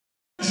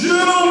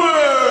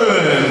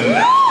gentlemen,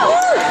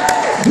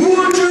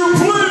 would you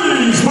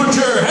please put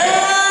your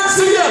hands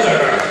together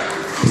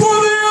for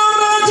the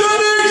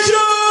Imagination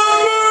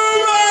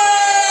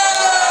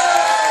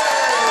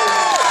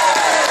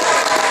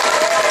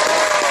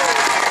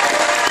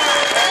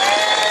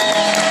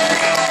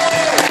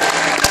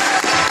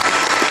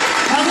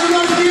How's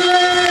everybody feeling?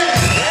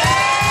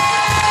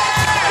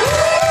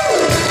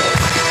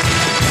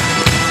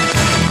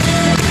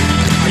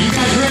 Are you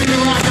guys ready to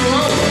rock and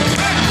roll?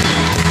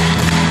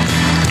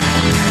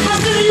 I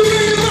said, are you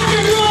ready to rock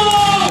and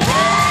roll?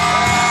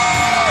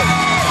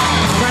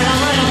 Alright,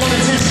 I want to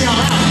test y'all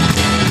out.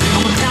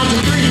 I'm gonna count to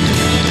 3.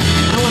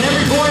 I want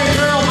every boy and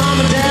girl, mom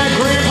and dad,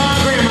 grandpa,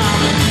 grandma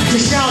to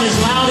shout as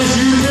loud as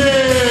you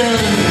can.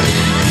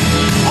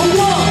 A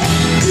 1,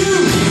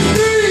 2,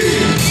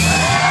 3.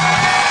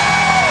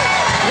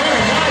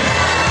 Very nice.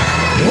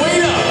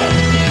 Wait up!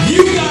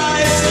 You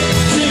guys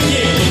can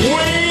get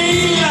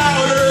way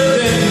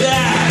louder than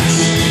that!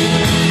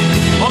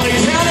 On the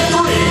count of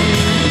 3,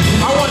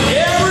 I want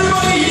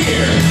everybody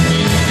here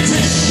to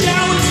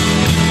shout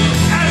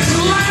as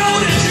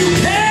loud as you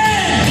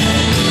can!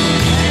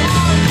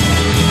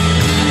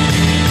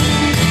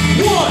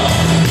 1,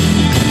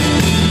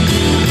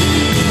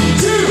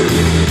 2,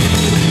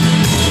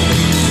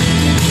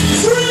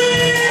 3!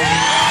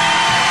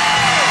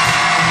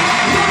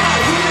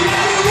 Live from the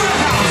Apple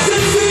Warehouse,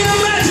 it's the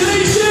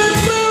Imagination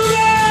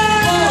Movement!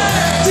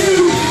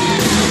 2.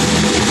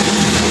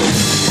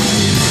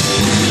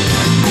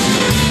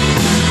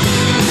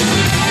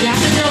 Yeah, I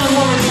think you're on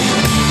one.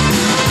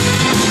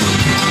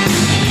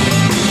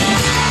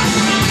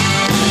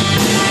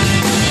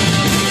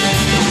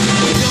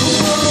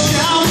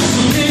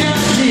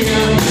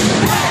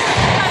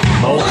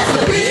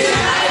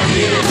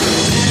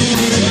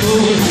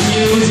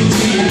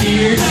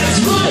 That's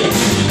right!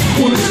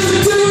 We're gonna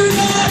do it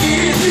all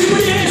here! People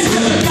dance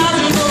together!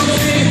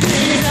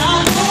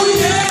 Oh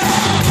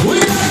yeah! We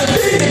got the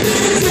big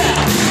things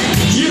out!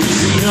 You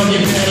know you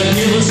better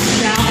give us a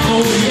shout,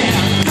 oh yeah.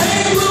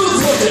 Hey,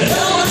 Blues, what the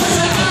hell is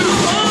that?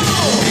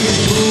 Oh!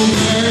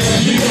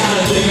 You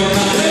gotta think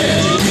about it!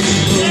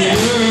 Yeah!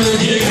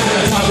 You gotta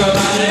talk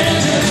about it!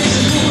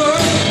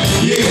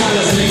 You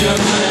gotta think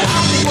about it! I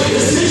think what the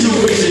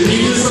situation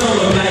needs is all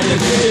of that.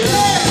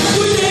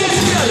 We dance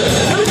together!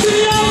 Let me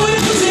see y'all put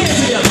your hands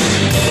together!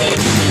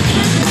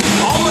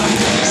 Alright!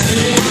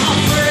 Sing my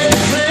friend,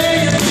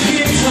 play the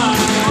guitar.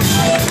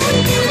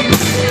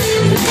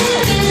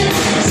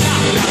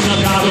 Stop, got the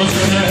goggles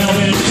and the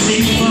helmet and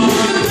seatbelt.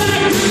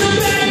 Back to the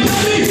back,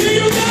 let me hear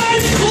you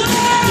guys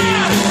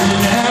clap!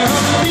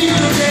 Beat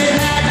the day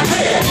back.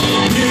 Hey!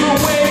 Give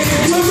away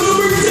to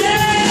Boomer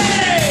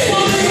Day!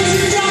 Well, ladies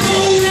and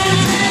gentlemen,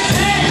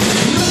 hey,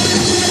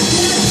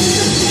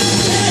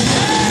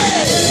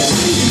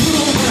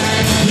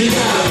 You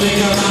gotta think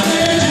about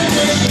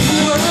education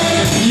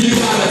movement. You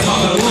gotta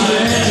talk about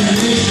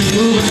education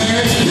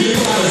movement. You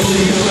gotta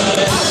think about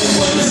it. I think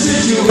what the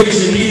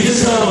situation needs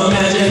is some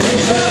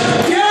imagination.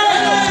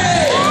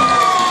 Yay!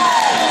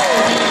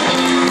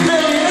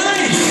 Very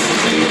nice!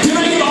 Can I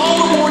get all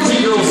the boys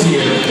and girls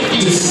here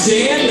to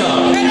stand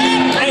up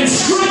and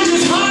stretch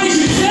as high as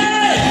you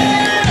can?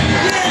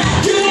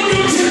 Get on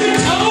your tippy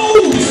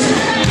toes!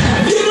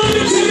 Get on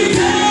your tippy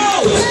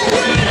toes!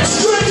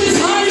 Stretch as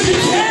high as you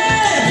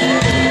can!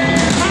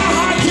 How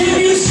high can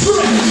you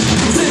stretch?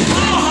 Say,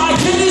 how high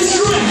can you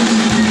stretch?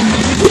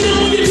 Get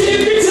on your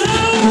tippy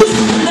toes!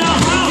 Now,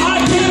 how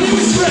high can you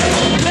stretch?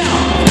 Now,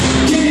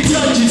 can you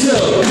touch your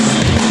toes?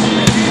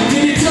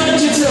 Can you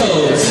touch your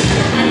toes?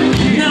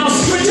 Now,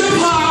 stretch up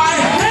high!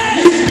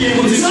 Hey! Get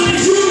as high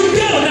as you can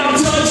go! Now,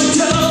 touch your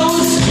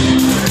toes!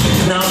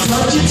 Now,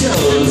 touch your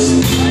toes!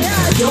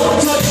 Don't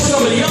touch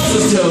somebody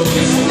else's toes!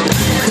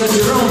 Touch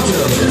your own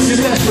toes!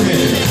 Just ask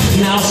permission.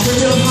 Now,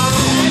 stretch up high!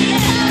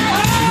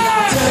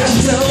 Touch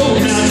your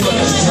toes. Now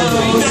touch your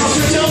toes. Now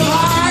stretch up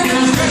high.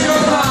 Now stretch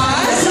up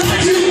high. As high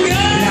as you can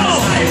go. Now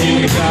as high as you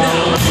can go.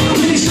 Now,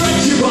 can you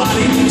stretch your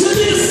body to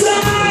this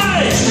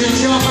side?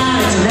 stretch your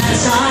body to that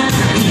side.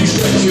 Can you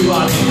stretch your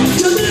body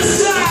to this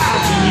side?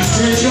 Can you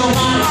stretch your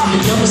body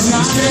to the other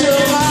side? Stretch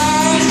up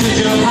high.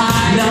 Stretch up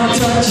high. Now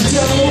touch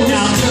your toes.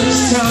 Now touch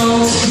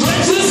toes.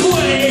 Stretch this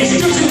way.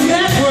 Stretch it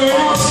that way.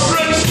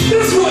 Stretch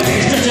this way.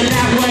 Stretch it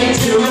that way.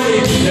 They're ready.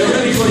 They're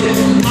ready for you.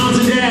 Moms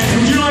and dads,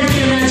 would you like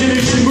the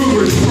Imagination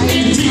Movers to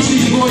teach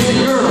these boys and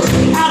girls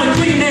how to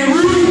clean their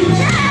room?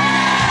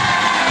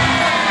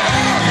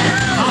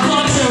 I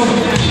thought so.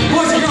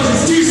 Boys and girls,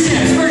 it's 2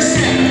 steps. First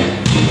step.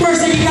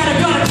 First thing you gotta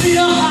clean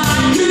up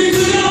high. Can you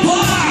clean up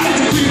high? Got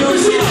to clean up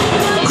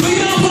high.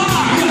 Clean up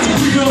high. Got to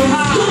clean up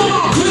high. Come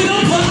on, clean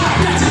up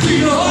high. Got to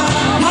clean up high.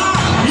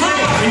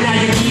 High. And now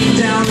you clean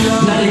down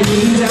low. Now you clean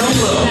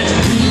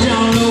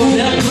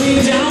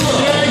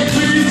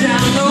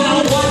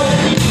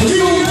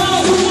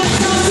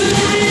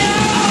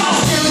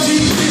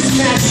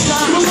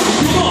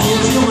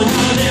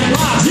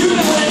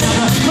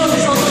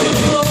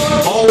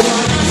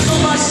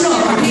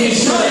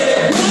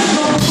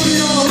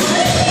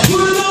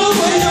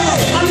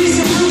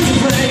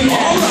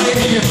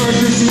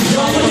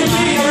Don't look at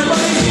me,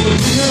 everybody.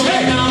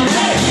 Hey,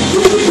 hey,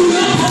 keep it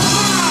up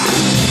high.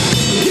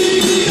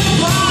 Keep it up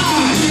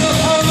high.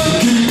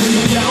 Keep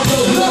it down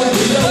low, low,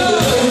 low,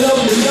 low, low,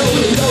 low,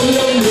 low,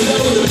 low,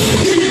 low.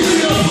 Keep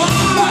it up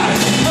high.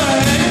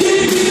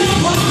 Keep it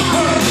up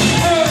high.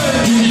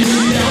 Keep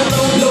it down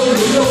low, low,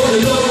 low,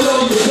 low,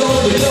 low,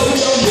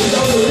 low,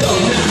 low, low.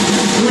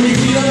 When you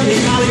get up, you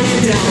gotta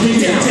get down.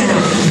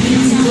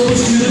 Knees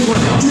close to the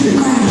ground.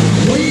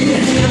 Wave your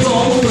hands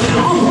all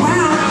around.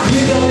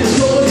 Get on your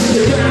shoulders to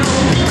the ground.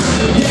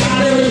 Got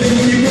everything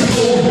you can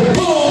hold.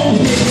 Boom.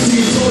 You can see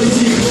your toys,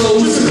 see your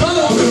clothes. Just a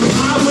blow.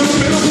 I will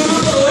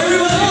blow.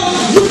 Everybody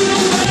else. You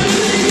know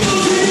everything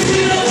goes. Keep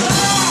it up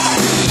high.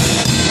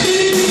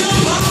 Keep it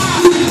up high.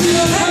 Keep it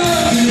up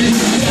high.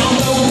 Down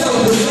low,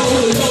 low, low,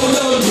 low,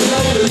 low,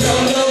 low, low,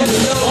 low,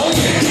 low. Oh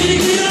yeah.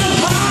 Keep it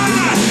up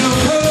high.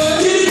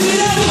 Keep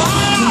it up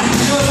high.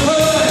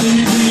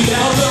 Keep it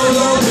down low,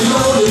 low,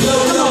 low, low,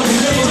 low, low,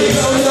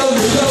 low, low,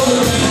 low.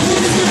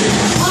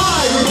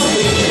 High,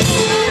 everybody.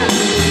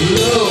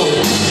 Low.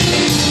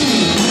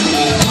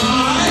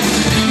 High.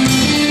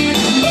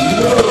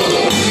 Low.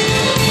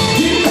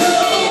 Get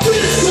up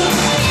this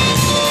side.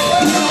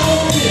 Down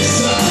this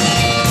side.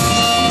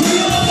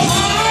 Get up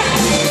high.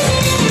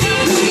 Now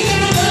get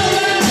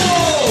down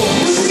low.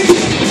 Sing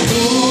it.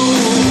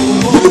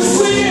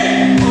 Sing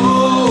it.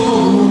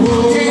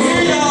 Can't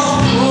hear y'all.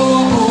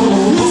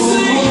 You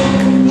sing.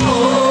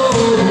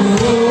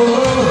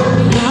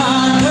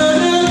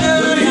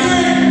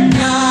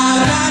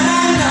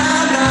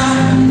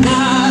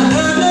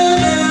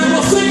 Come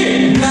on, sing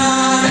it.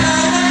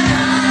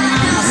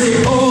 I say,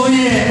 oh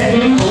yeah,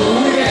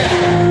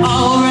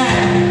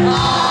 alright.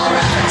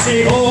 Say,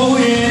 oh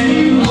yeah,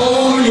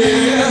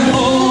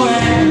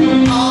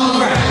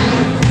 alright.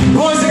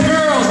 Boys and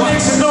girls,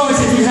 make some noise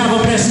if you have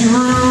a messy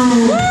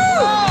room.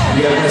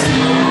 You got a messy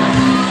room?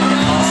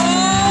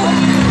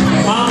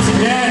 Moms and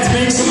dads,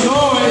 make some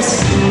noise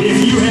if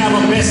you have a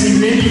messy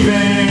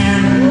minivan.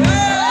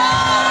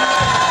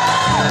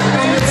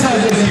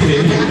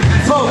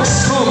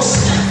 Folks,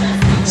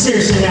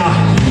 seriously now,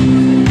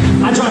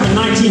 I drive a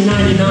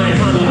 1999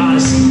 Honda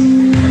Odyssey.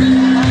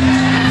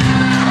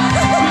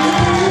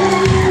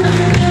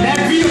 That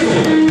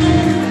vehicle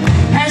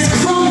has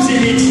crumbs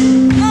in it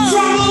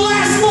from the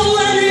last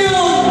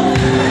millennium.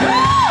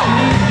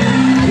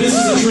 This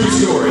is a true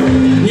story.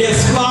 He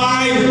has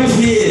 5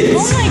 kids. Oh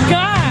my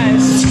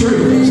gosh. It's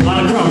true, there's a lot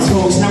of crumbs,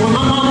 folks. Now when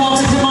my mom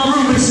walks into my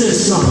room and says,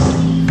 son,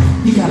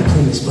 you gotta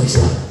clean this place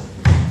up.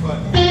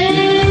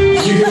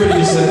 Did you hear what he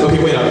just said? Okay,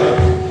 wait up.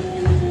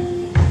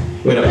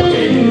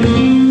 Okay.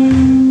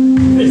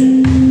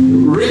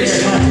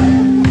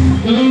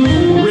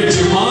 Rich,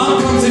 your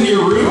mom comes into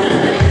your room.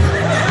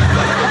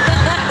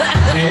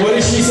 And what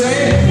does she say?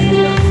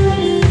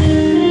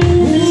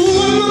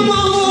 When my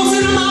mom walks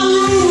into my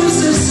room and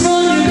says,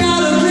 son, you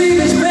gotta clean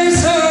this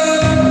place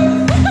up.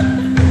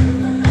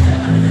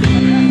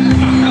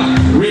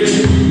 Rich,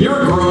 you're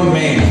a grown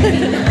man.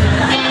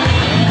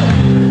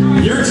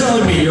 You're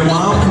telling me your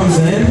mom comes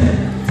in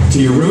to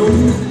your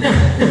room?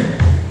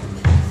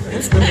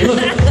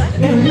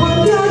 And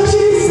what does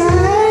she say?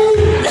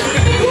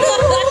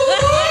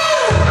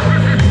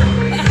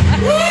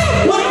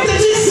 What did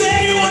she say?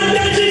 What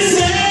did she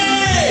say?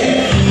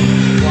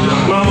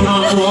 My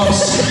mom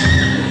walks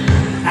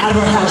out of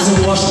her house in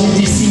Washington,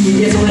 D.C. and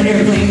gets on an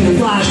airplane and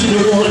flies to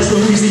New Orleans,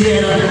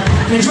 Louisiana,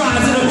 and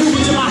drives in a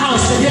Uber to my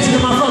house and gets into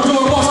my front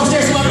door, walks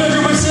upstairs to my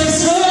bedroom and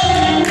says,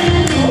 son,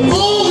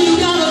 oh, you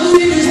gotta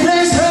clean this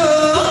place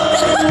up.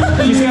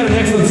 She's got an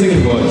excellent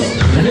singing voice.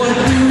 What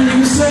do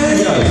you say?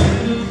 She does.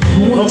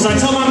 Folks, I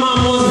tell my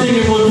mom one thing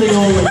and one thing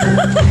only.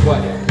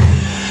 What?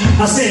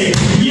 I say,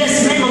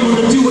 yes, ma'am, I'm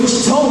gonna do what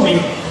you told me.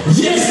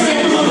 Yes,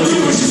 ma'am, I'm gonna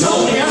do what you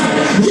told me.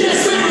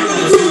 Yes, ma'am, I'm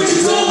gonna do what you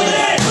told me.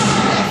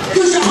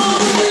 Cause you're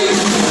hungry.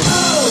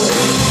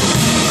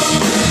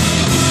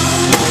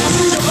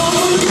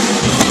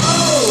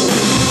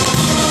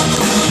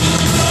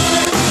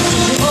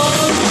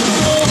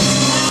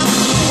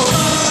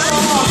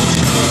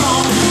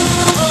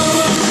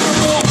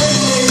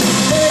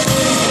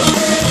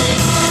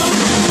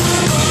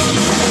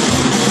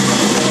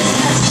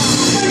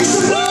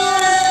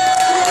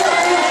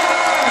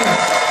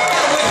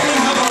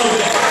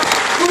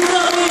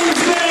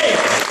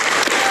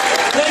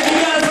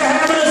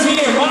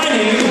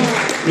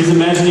 Is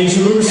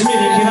Imagination Mover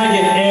Smitty. Can I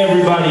get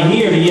everybody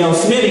here to yell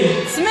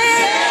Smitty? Smith!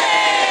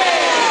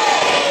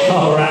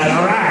 All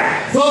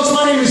right. Folks,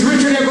 my name is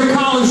Richard Edward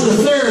Collins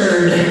III.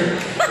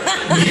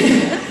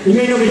 You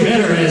may know me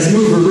better as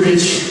Mover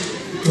Rich.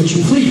 Would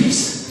you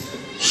please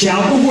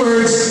shout the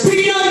words,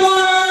 peanut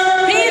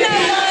butter! Peanut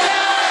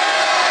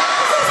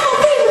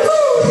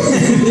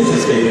This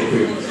is favorite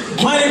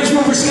food. My name is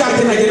Mover Scott.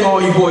 Can I get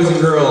all you boys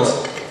and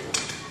girls?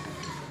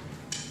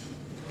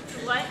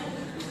 What?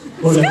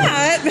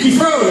 Scott? He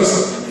froze.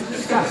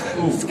 Scott?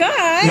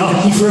 No,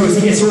 he froze.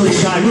 He gets really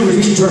shy. Movers,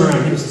 we should turn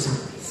around. Give us a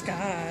sign.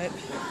 Scott.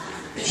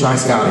 Shy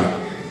Scotty.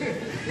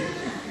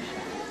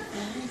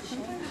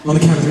 On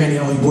the count of 3, I need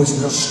all you boys and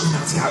girls to scream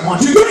out Scott. 1,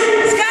 2, 3!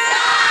 Scott!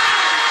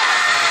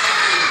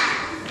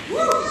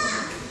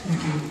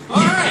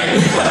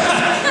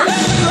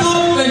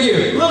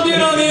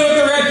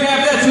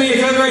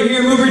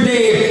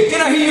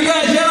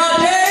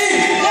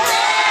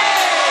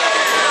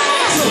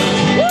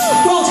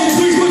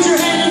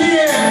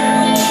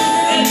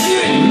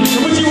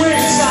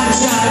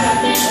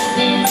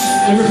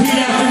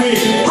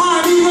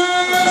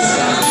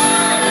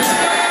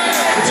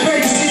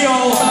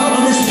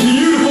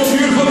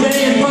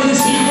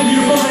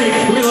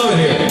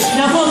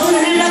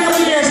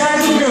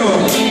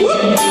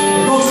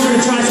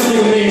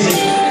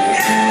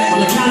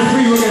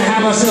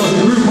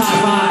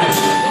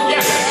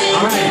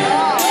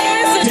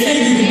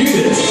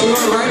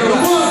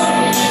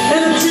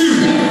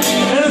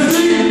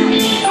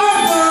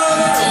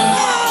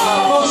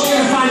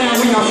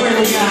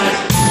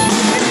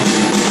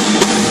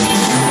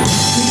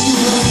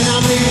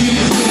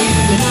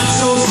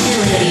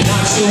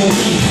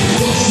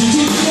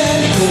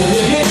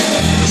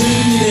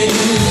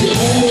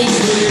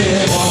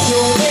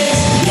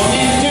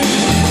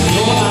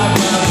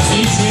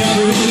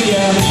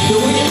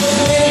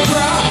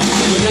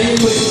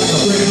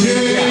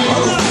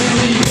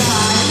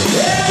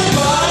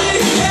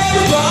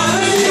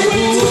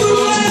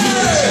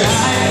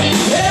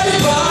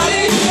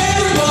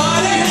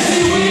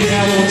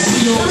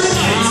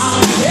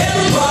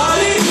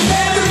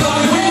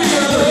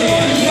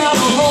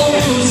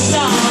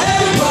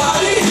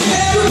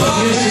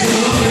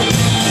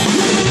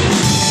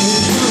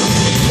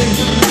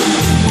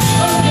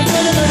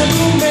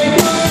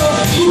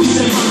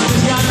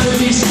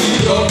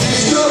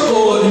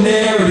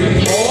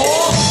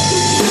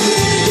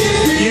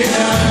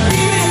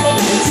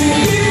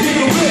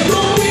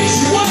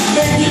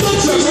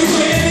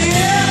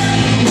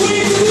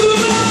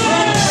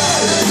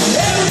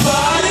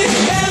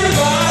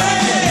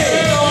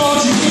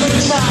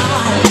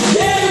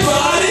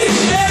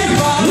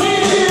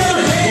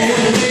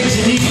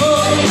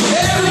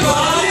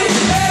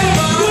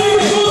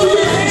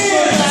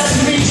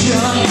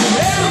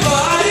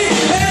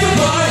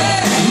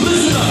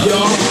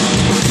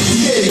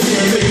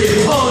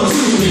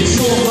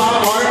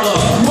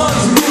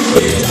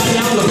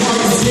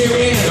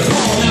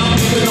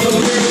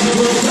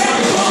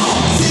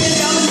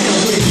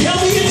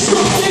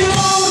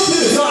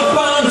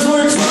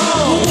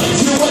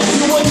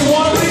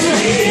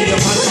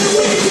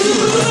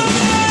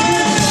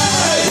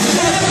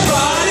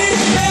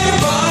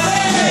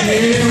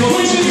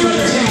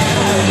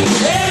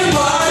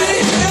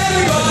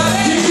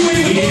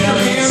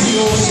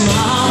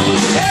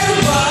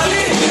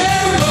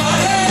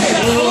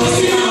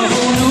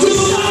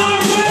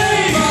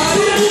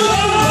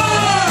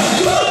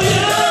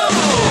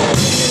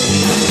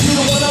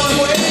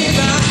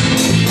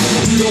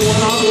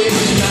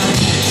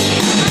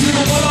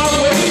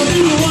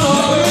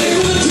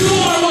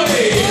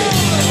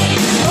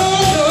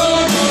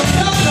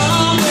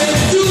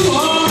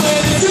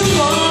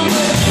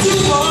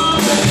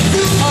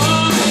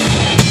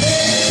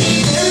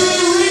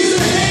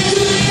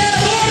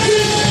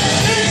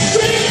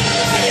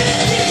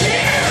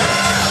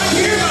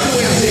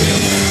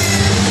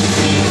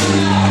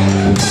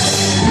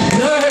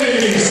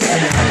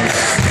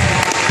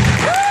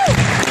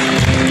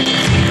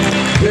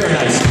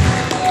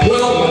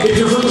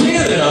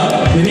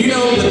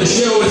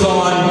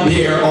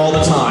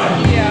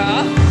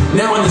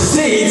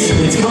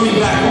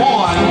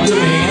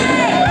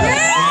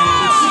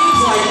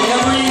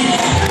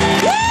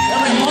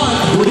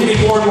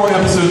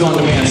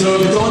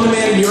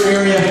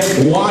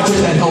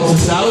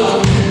 helps us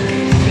out.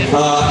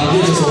 It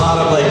gives us a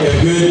lot of like a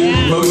good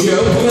mojo.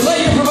 And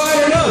let your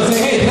provider know. Say,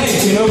 hey,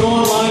 thanks. You know, go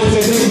online and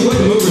say, thanks for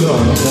putting movers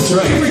on. That's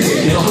right.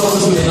 It'll help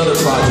us with another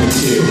project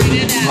too.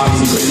 Top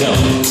secret. No.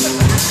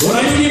 What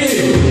I need you to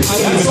do,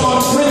 that song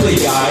Friendly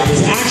Guy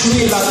is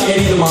actually about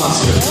Eddie the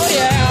Monster. Oh,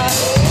 yeah.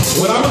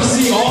 What I want to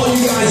see all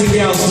you guys and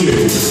gals do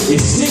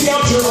is stick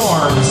out your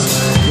arms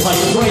like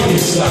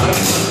Frankenstein.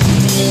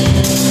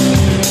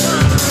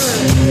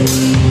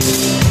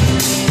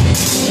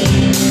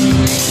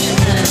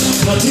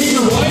 Now take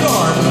your right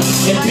arm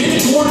and bend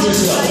it towards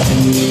yourself.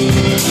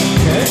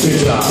 Okay,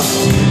 good job.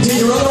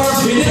 Take your other arm,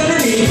 bend it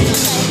underneath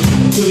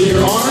so that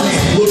your arms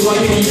look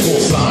like an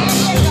equal sign.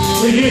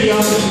 Pretty good,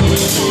 y'all.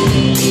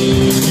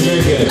 You're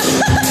very good.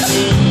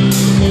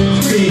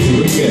 Pretty easy,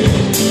 pretty good.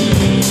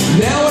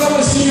 Now what I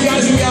want to see you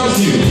guys and gals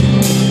do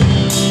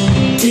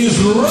is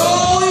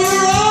roll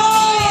your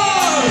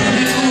arm!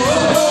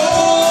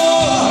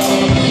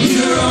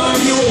 Your arm,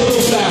 you go a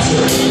little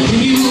faster.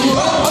 You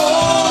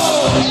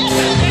roll!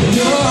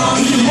 Your arm,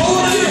 you roll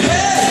it on your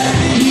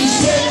head. You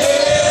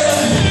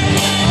stand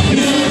in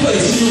a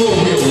place, you roll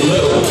real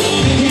low.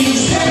 You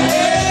stand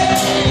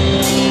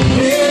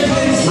in a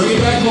place, bring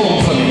it back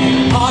home for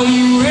me. Are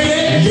you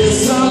ready?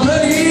 Yes, I'm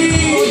ready.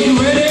 Are you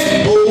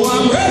ready? Oh,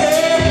 I'm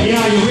ready.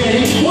 Yeah, you ready?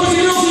 Boys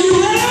and girls, are you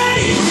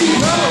ready?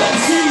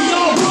 Let's see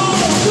y'all roll.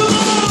 Come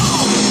on.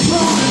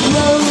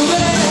 Roll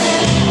it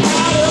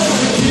out of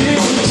the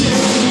kitchen,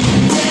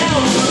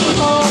 down the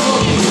hall,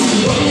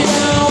 roll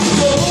down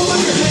over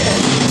your head.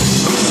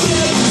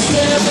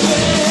 Step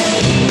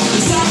back,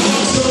 stop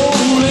your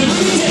soul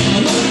every day.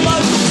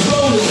 Everybody's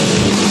rolling.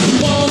 You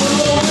wanna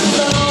roll it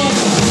down.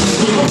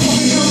 We're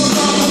walking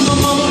around my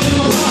mama and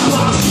my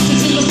papa.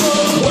 She's in the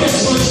road. What's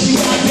what she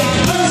got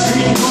ice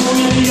cream on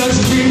and the ice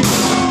cream.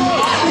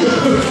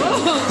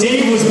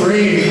 Dave was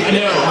brave. I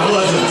know, I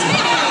wasn't.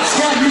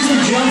 Scott, you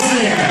should jump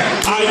there.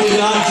 I did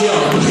not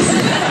jump.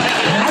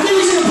 I think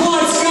we should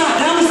applaud Scott.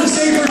 That was the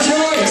safer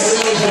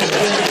choice.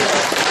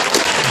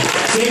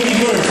 Safety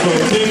first,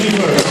 folks. Safety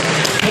first.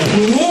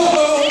 Whoa,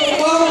 whoa,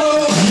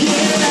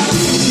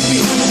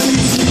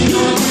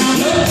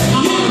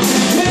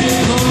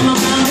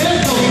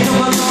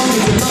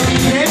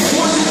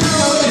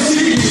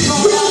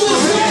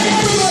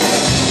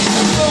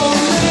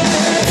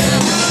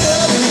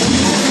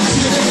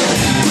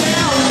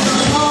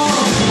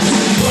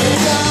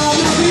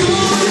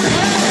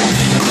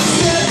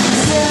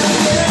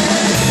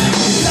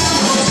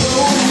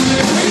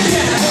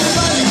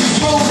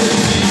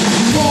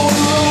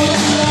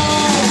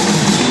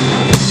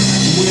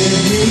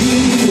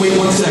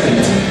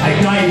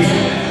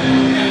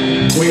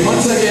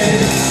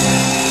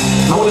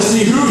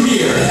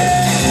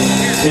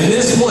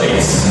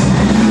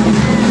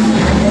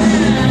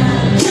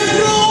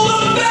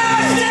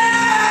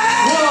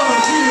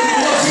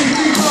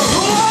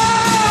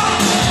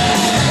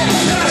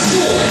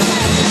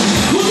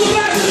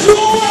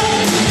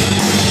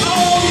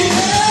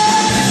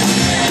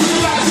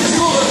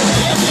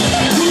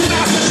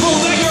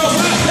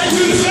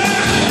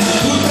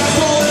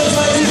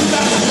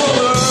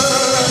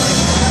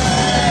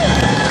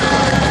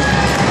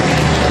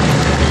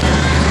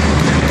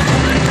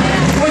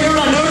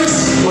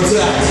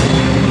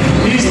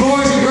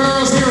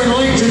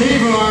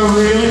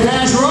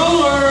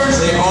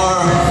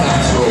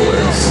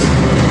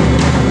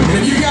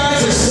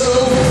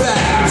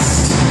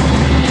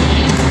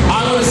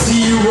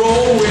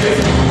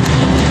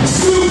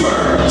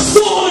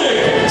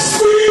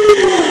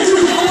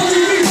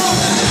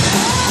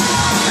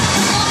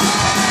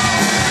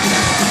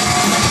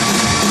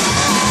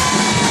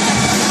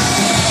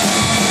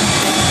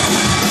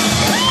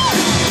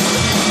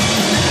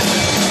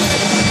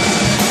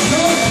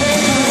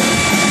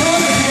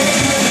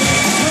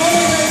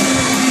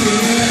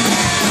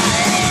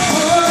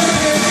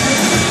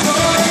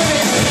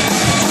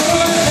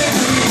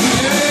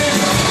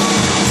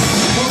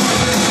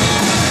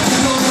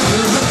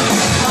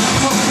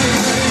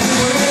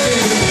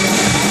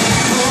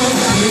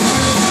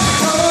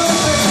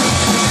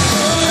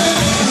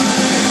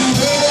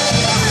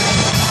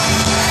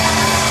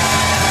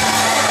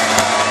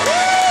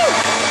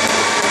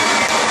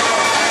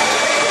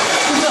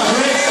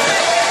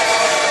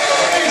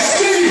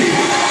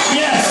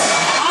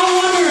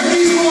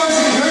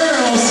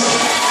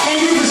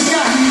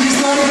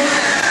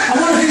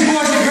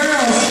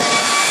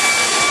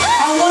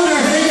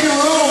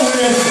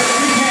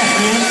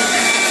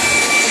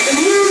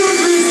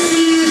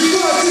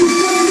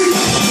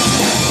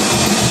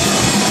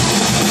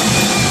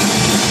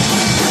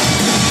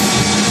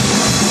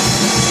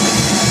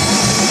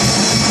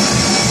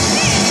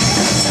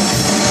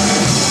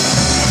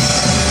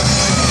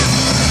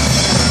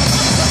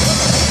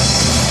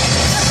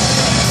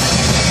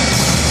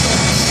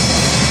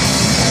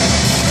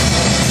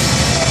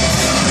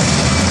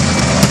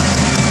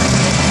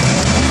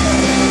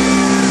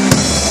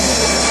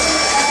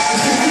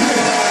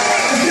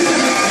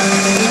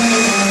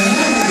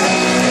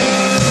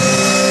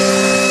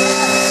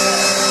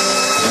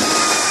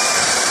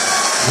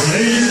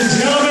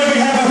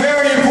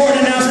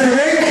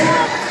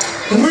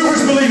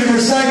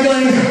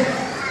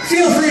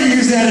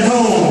 ladies at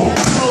home.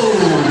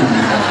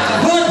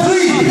 But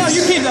please, No,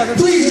 you keep that.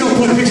 please don't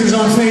put pictures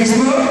on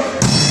Facebook.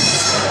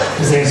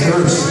 Because that's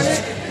gross.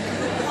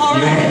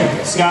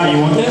 Yeah. Scott, you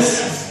want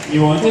this?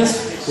 You want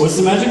this? What's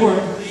the magic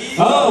word?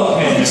 Oh,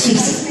 okay.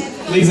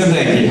 Please and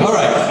thank you. All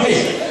right.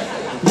 Hey, you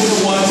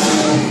know what?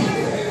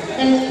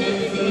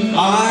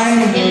 I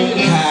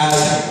have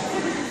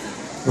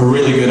a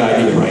really good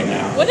idea right now.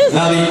 What is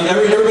now,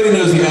 everybody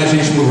knows the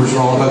Imagination Movers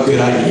are all about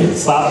good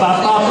ideas.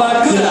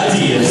 Good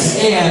ideas.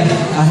 And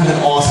I have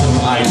an awesome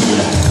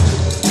idea.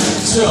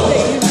 So,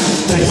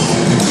 thank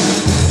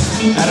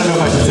you. I don't know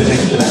if I should say thank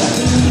you for that.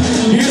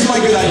 Here's my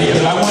good idea,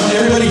 but I want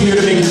everybody here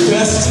to make your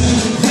best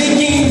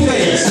thinking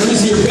face. Let me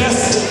see your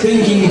best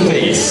thinking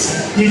face.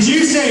 Did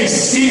you say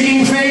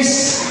stinking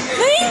face?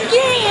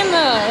 Thinking.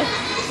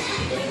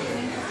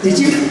 Did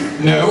you?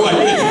 No, I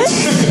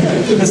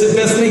didn't. I said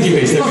best thinking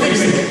face. They're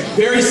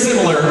very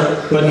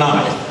similar, but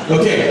not.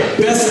 Okay,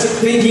 best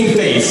thinking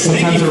face.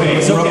 Sometimes I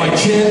rub my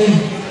chin,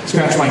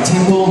 scratch my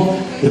temple,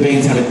 the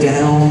veins have it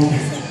down.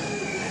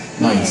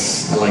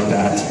 Nice, I like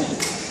that.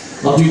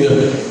 I'll do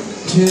the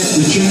chin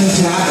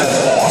tap, that's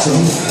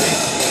awesome.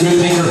 Good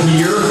thinker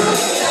here.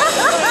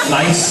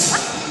 Nice.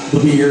 The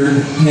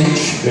beard pinch,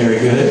 very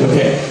good.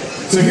 Okay,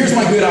 so here's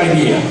my good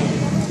idea.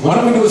 Why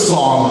don't we do a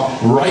song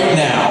right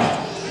now?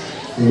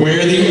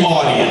 We're the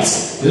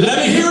audience. Let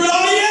me hear it,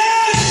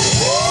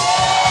 audience!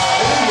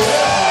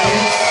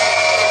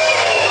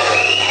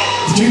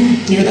 Did you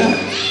hear that? I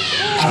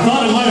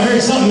thought I might have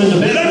heard something in the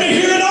back. Let me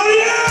hear it,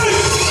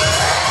 audience!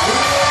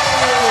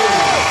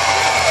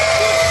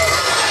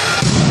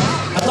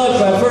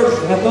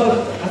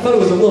 I thought it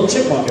was a little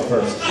chipmunk at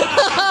first.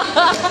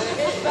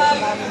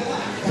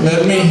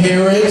 Let me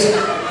hear it.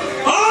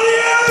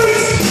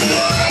 Audience!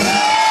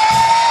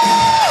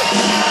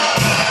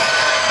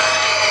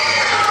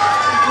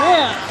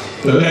 Yeah.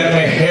 Let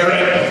me hear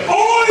it.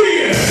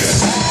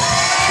 Audience!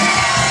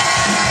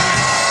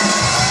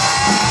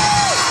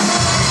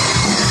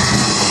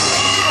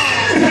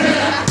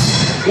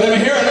 Let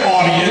me hear it,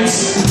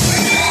 audience.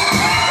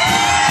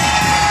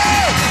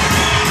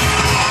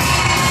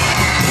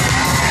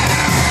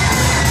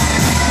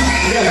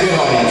 We got a good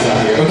audience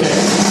out here. Okay.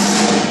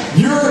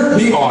 You're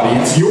the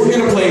audience. You're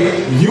going to play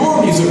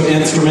your musical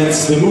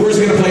instruments. The movers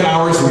are going to play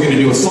ours. We're going to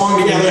do a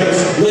song together.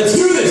 Let's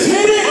do this.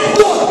 Hit it!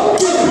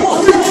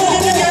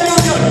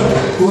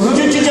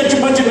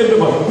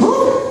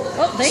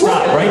 Oh, thank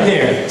Scott, right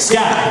there.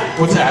 Scott,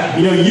 What's that?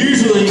 you know,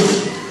 usually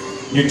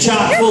you're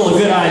chock full of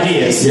good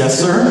ideas. Yes,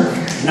 sir.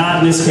 Not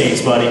in this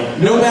case, buddy.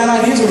 No bad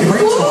ideas when you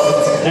brainstorm.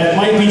 That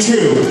might be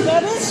true.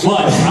 That is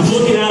But I'm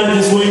looking out at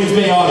this Williams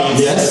Bay audience.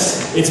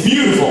 Yes, It's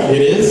beautiful.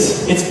 it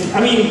is. I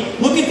mean,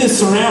 look at this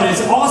surrounding.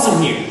 It's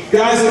awesome here.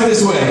 Guys, look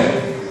this way.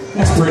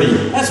 That's pretty.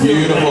 That's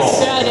really beautiful.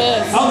 nice. Yeah, it I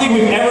is. don't think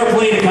we've ever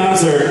played a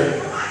concert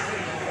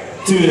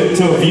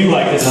to a view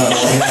like this.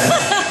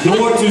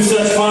 Nor to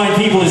such fine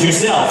people as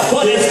yourself.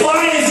 But as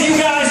fine as you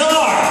guys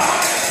are,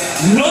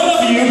 none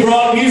of you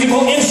brought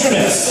musical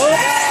instruments. Wait.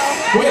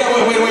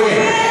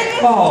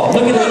 Oh,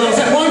 look at that There's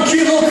that one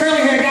cute little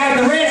curly hair guy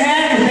with the red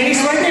hat and the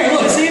bass right there.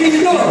 Look, see him in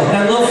the door.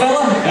 that little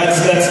fella.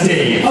 That's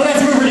Dave. Oh, that's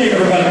Riverdale,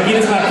 everybody. He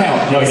does not count.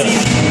 No, he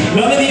doesn't.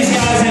 None of these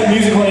guys have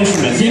musical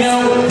instruments. You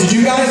know, did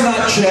you guys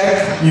not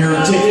check your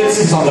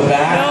tickets? Because on the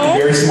back, No. in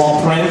very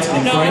small print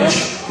in No. French,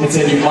 it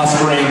said you must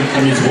bring a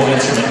musical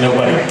instrument.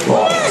 Nobody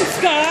brought it.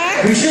 Thanks,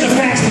 Scott. We should have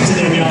faxed it to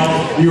them, y'all.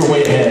 You were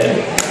way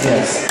ahead.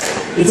 Yes.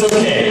 It's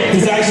okay,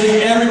 because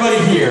actually everybody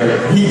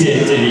here, he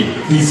did he?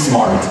 He's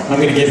smart. I'm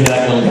going to give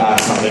that little guy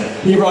something.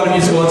 He brought a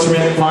musical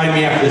instrument. Find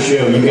me after the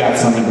show. You got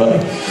something, buddy.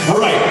 All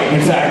right.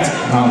 In fact,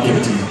 I'll give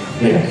it to you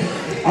later.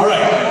 All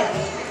right.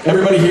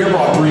 Everybody here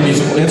brought 3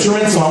 musical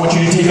instruments, so I want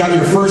you to take out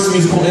your first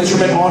musical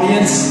instrument,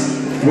 audience.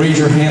 Raise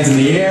your hands in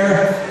the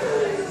air.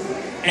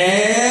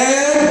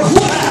 And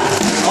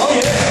clap! Oh,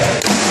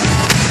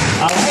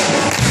 yeah. All right.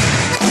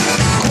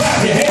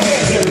 Clap your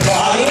hands,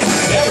 everybody.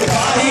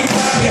 Everybody,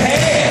 clap your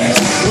hands.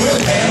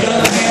 We'll hand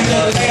up.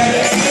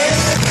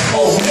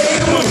 Oh, make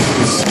the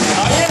moves.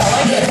 Oh, yeah, I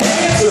like your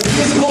hands are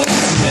musical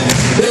instruments.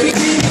 They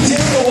begin the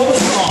tempo of a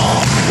song.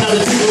 Now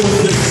the tempo is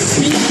the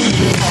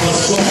speed of a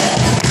song.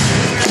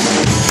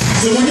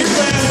 So when you're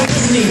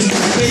listening to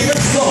your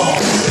favorite song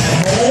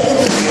at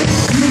home,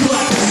 you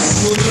like to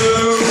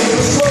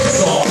slow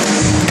songs.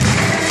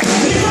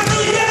 You got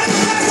really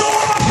fast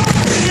song!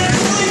 You're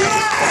really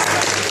fast!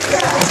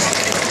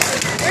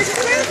 Where's the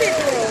traffic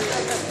rule?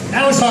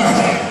 That was hard.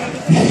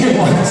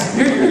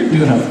 You're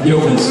doing a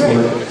yoga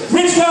sport.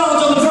 Rich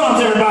Collins on the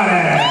drums, everybody.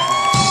 I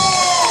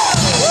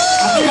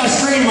think I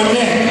strained my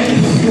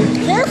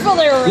neck. Careful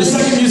there, The Rich.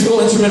 second musical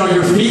instrument on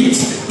your feet.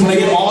 Can I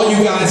get all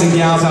you guys and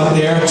gals out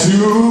there to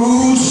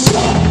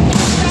stomp?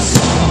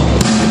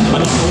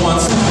 Another one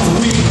stomp for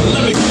me.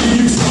 Let me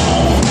hear you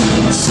stomp.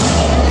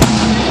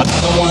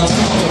 Another one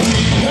stomp for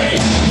me.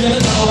 Hey, get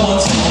another one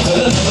stomp.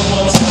 Another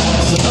one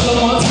stomp. Another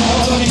one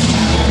stomp for me.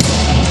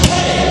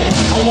 Hey,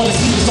 I want to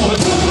see you stomp.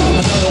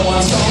 Another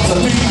one stomp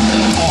for me.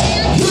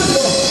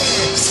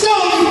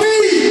 Stomp your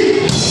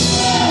feet.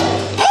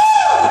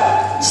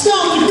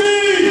 Stomp your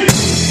feet.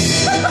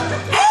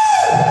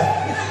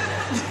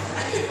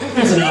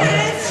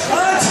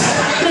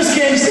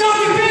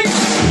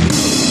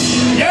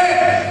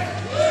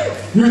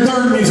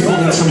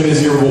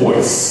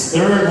 voice.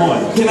 Third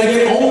one. Can I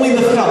get only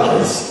the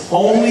fellas?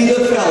 Only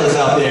the fellas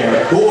out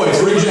there.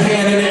 Boys, raise your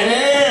hand in the air.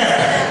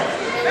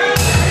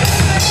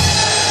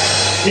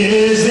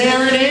 Is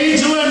there an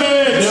age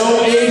limit?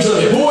 No age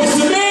limit. Boys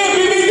to men,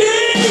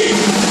 BBD!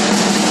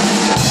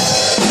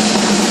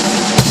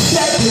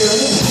 That girl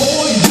is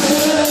poison.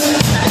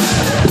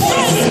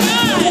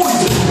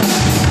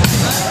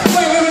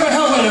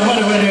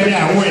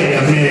 Wait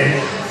a minute.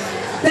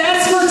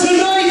 That's for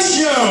tonight's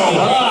show.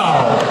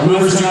 Wow.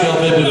 Movers do help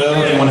it,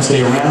 you want to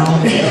stay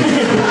around?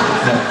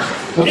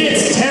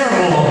 It's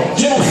terrible.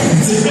 Gentlemen.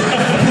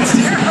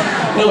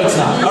 No, it's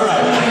not. All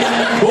right.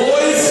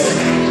 Boys,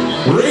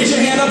 raise your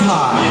hand up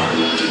high.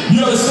 You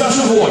have a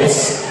special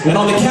voice. And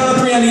on the count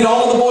of 3, I need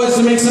all the boys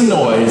to make some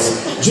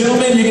noise.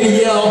 Gentlemen, you're going to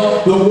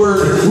yell the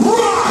word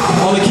rock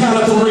on the count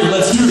of 3.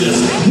 Let's do this.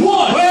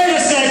 1. Wait a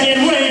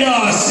second.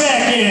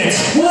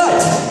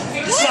 What?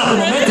 Stop the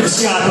momentum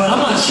shot, but I'm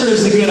not sure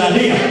it's a good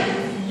idea.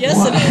 Yes,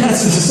 it is.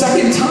 That's the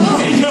second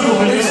time. No,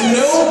 There's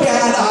no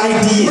bad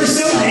idea. We're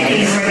so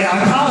negative right now. I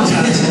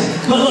apologize.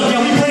 But look,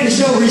 we played a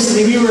show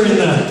recently. We were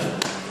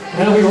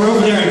over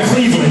there in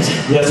Cleveland.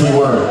 Yes, we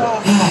were.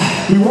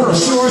 We were on the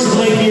shores of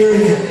Lake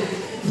Erie,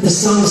 with the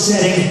sun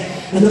setting,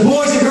 and the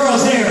boys and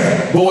girls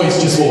there,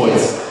 Boys, just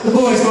boys. the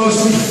boys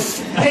mostly,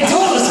 they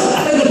told us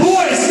that the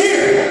boys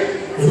here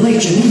in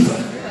Lake Geneva,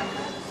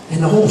 in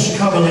the whole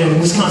Chicagoland,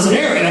 Wisconsin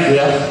area,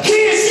 Yeah.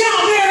 can't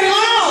shout very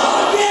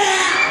loud.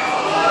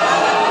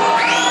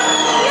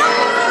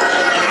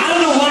 I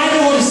don't know why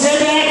no one said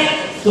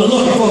that, but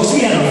look, folks, we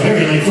had a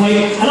very late flight,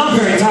 and I'm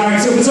very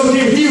tired, so if it's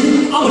okay with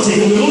you, I'm gonna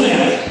take a little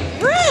nap.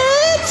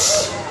 Rich!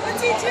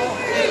 What's he doing?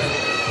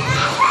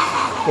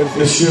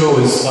 The show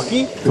is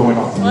going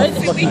on. What? It's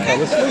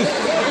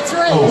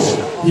Rich.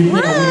 Oh, we did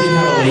have a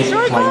late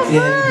Short flight in.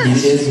 He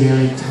Rich. is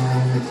very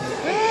tired.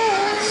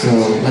 So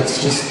let's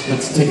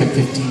take a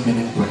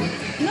 15-minute break.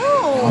 No.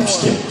 I'm just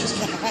kidding.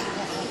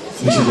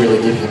 We should really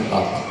get him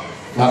up.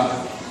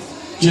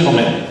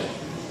 Gentlemen,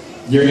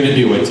 you're gonna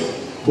do it.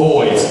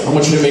 Boys, I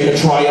want you to make a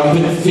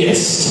triumphant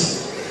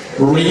fist.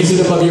 Raise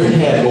it above your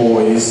head,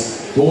 boys.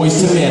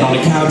 Boys to men, on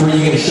the count of 3,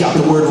 you're gonna shout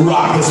the word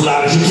rock as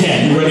loud as you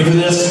can. You ready for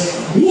this?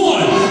 1, 2, 3!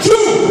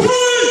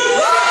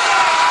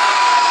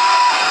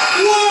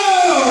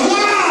 Whoa!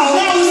 Wow!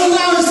 That was the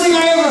loudest thing I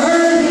ever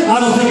heard! I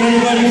don't think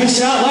anybody can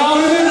shout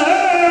louder than that!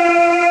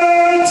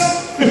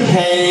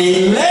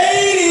 Hey,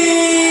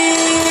 ladies!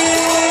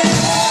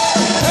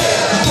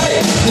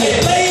 Hey,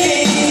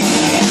 ladies!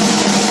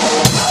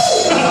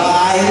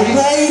 Hi,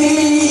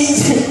 ladies!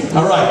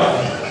 All right,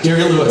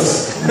 Jerry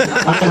Lewis.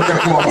 I'm going to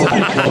perform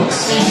tonight, folks.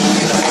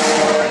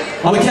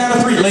 On the count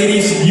of 3,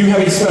 ladies, you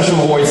have a special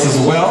voice as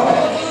well.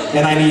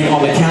 And I need,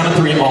 on the count of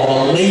 3,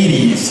 all the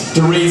ladies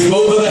to raise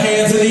both of the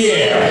hands in the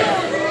air.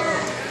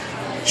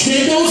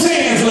 Shake those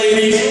hands,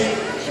 ladies.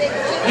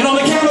 And on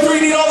the count of 3, I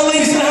need all the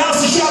ladies in the house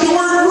to shout the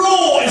word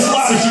roll as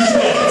loud as you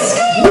can.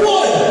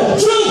 1,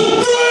 2,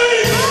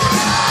 3!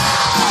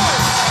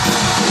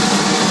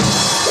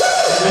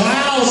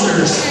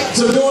 Wowzers!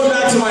 So going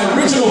back to my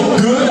original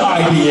good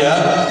idea,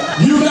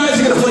 you guys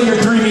are going to play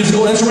your 3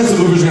 musical instruments, the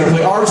movers are going to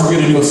play ours, we're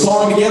going to do a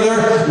song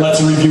together.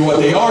 Let's review what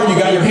they are. You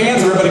got your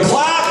hands, everybody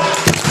clap.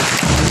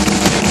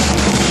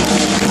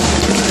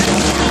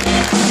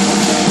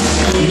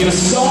 You're going to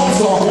stomp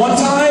 1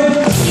 time,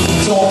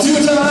 stomp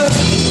 2 times,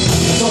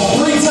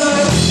 stomp 3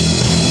 times.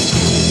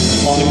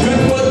 On the good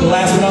foot, and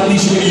last but not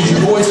least, you're going to use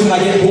your voice. Can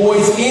I get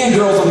boys and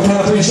girls on the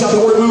count of 3 to shout the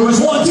word movers?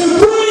 1, 2, 3!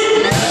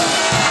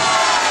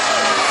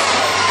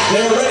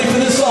 They're ready for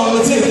this song.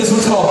 Let's hit it. This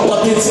one's called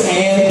Buckets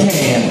and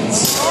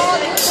Cans.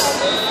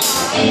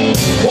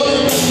 What?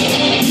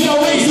 You know,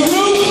 raise the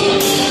roof.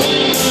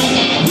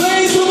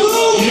 Raise the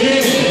roof.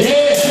 Yeah!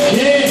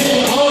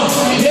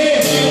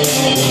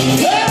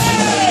 Yeah.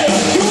 Hey!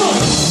 Come on.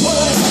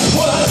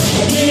 What?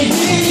 I can't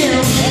hear you.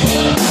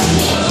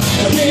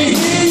 I can't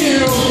hear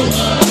you.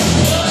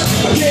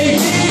 I can't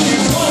hear you.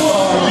 What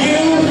are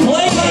you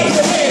playing? Clap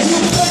your hands. You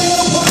play on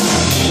the part.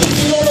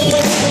 You know the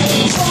way.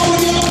 It's all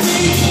with your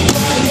feet.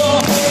 Clap your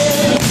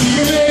hands.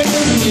 Your hands.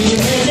 Your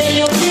hands and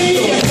your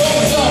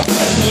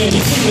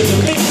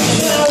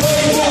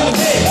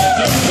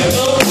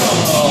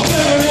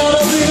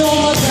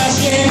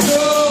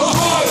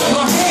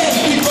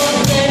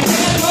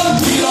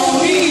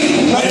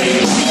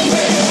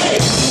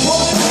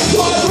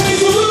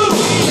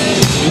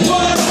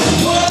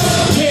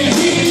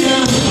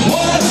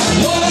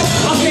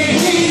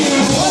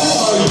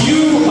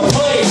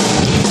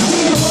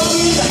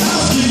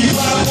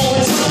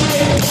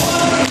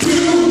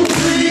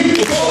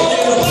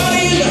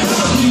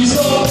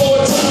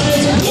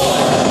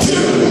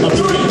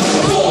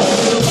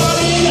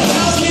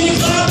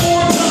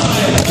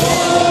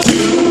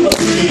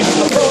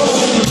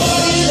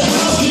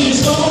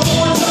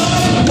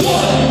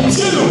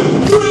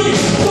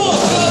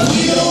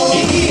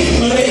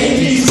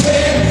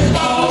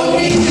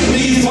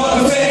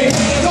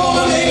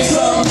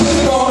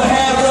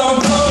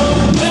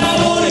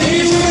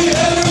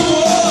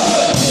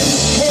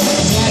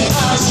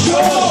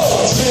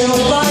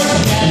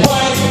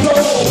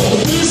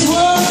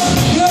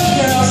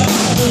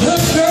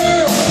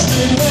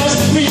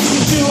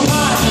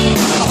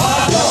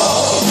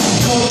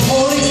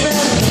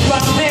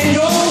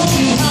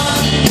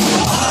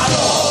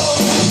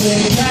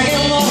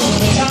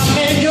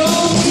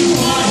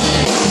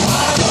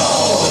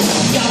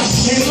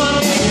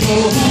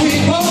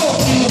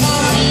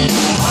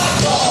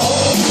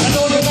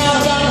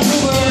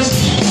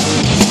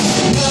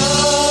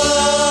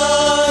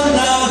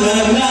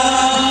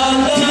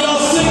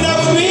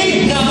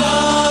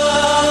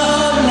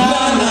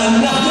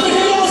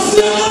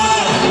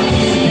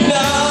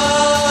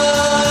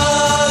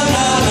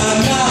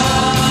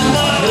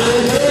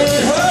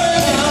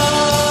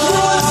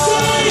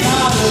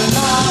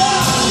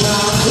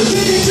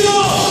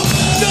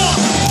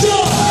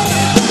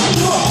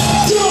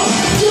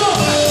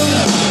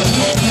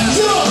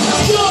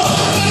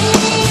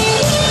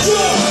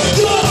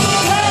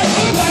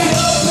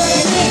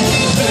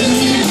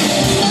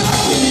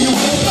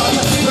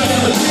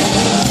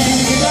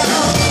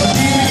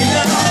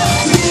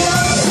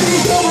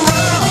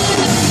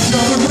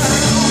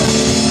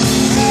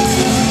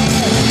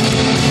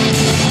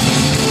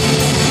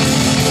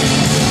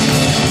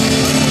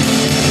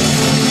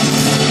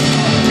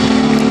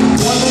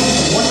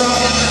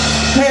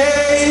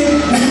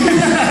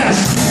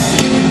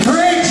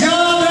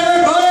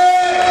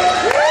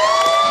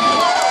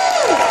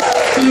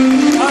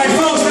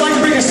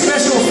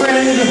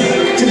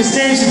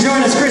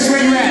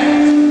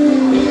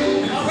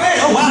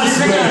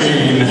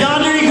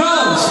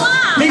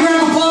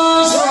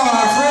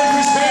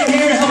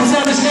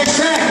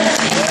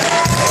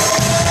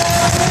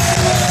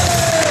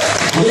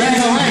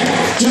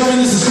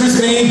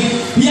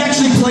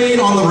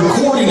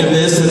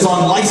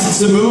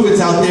To Move. It's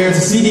out there. It's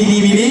a CD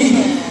DVD.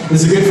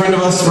 This is a good friend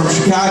of us from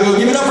Chicago.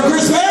 Give it up for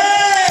Chris May!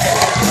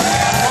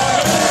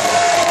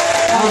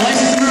 Our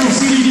License to Move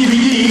CD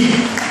DVD.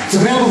 It's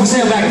available for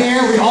sale back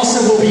there. We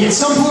also will be at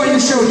some point in the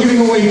show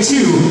giving away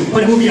 2,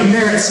 but it will be a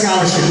merit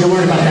scholarship. You'll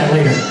learn about that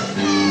later.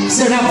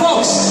 So now,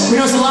 folks,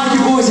 we know a lot of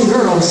you boys and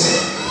girls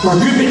are a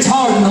good bit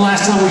taller than the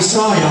last time we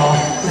saw y'all.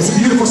 It's a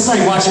beautiful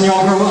sight watching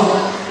y'all grow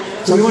up.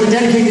 So we want to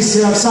dedicate this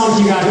song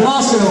to you guys, but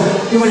also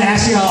we want to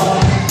ask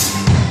y'all,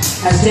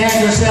 as dads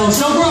ourselves,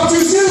 don't grow up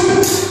too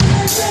soon!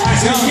 Alright,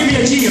 so give me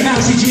a G, a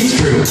bouncy G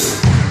screw.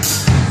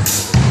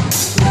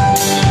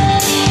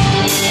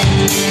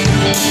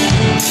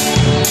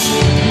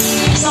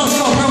 Song's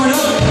called Growing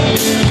Up.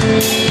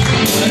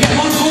 You got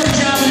one chord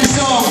job in the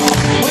song.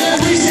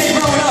 Whenever we say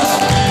growing up,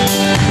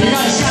 you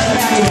gotta shout it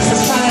back to us.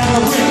 Let's try that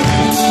out real quick.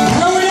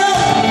 Growing up!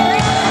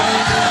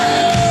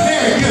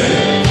 Very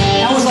good.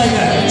 That was like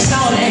a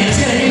solid A. Let's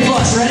get an A+.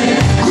 Ready?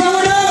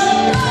 Growing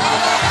up!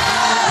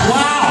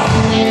 Wow!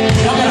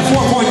 Y'all got a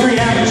 4.3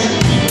 average.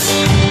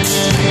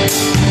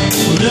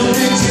 Little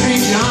big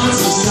Timmy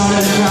Johnson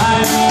started to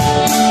cry.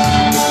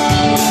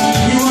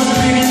 He wasn't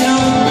big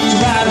enough to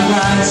ride the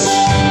rides.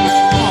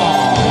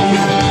 Aww,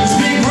 his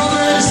big brother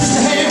and his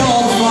sister hated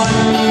all the fun.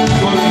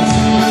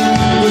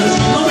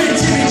 Little big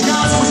Timmy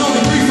Johnson was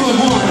only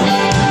 3'1".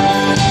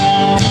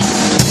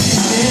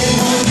 And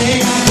one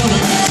day I'm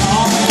gonna be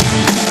tall.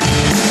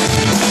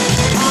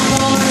 I'm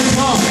gonna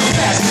talk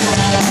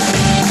basketball.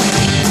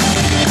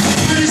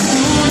 Pretty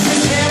soon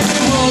his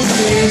every was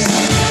raised.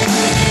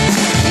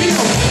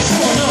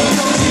 Showing up,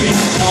 no TV,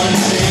 all in the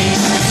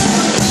same.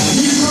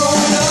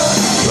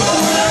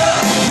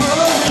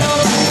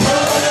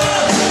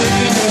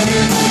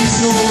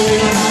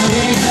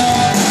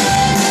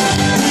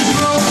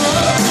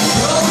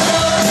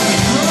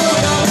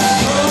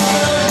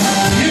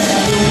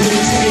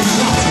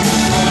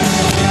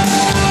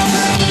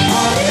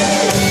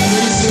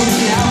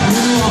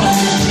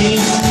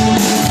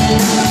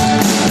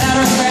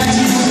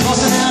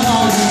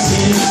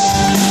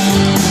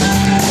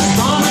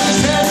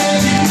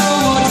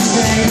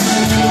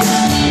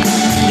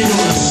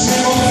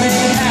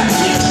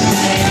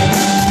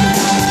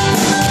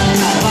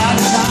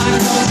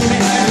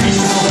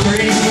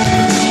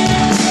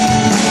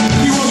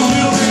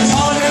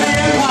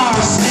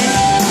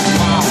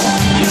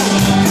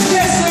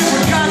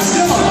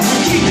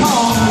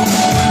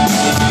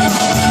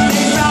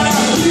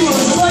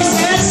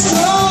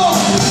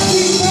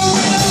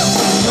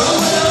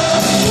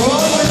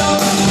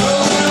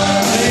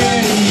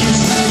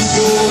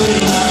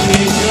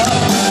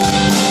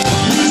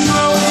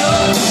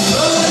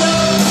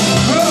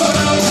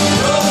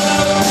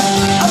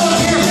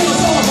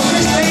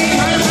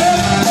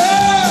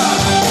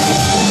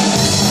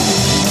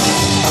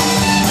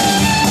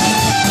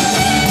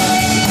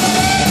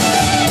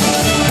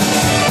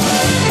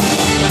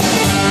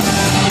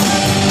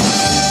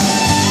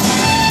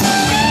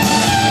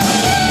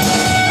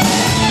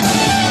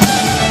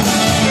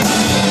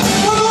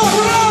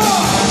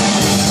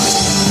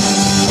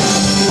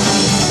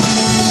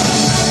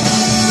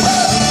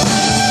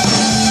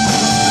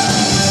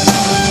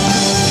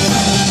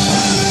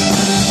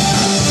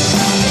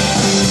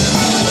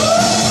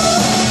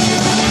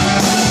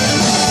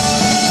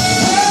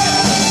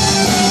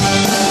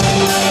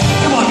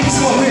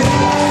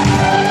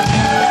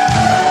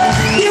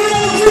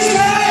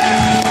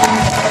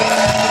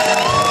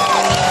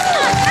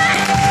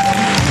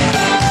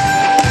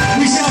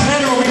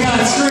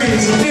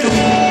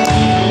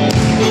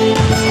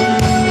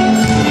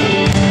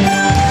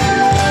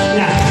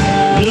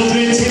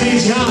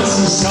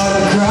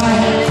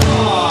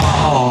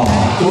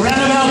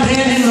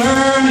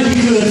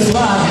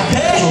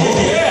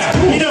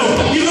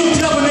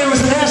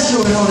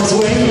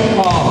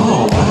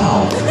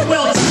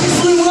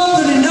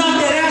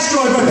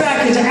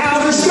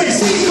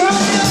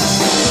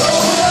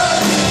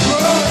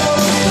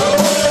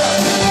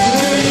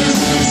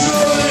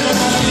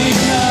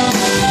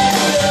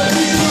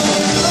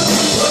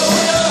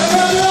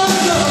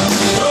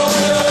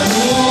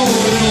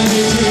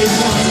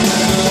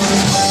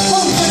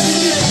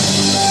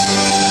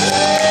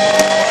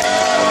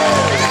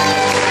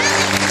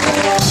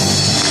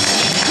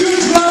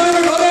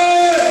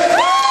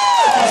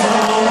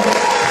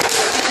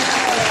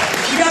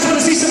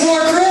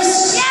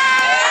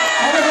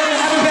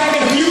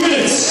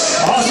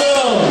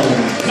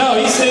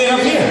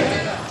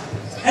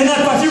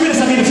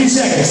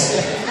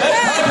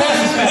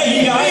 sports. Hey,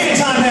 you guys,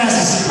 time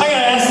passes. I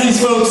gotta ask these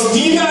folks, do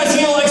you guys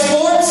here like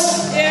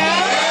sports? Yeah.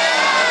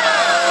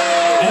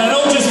 And I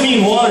don't just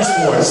mean water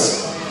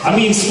sports. I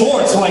mean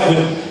sports like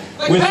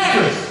with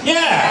Packers.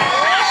 Yeah.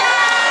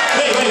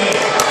 Wait.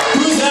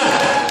 Who's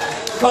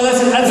that? Oh, that's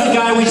the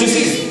guy we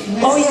just.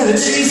 Oh yeah, the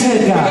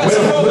cheesehead guy. Wait,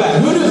 go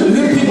back. Who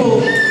do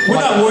people We're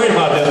not worried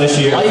about them this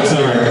year. like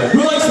here? Who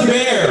likes the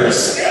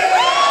Bears?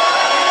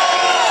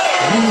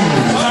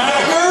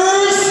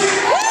 Packers.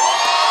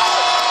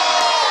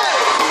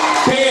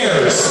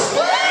 Bears.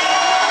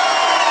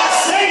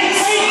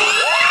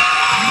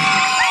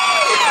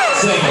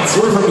 Saints.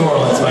 We're from New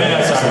Orleans, man.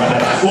 Yeah, sorry about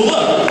that. Well,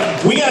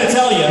 look, we gotta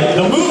tell you,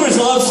 the Movers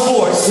love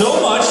sports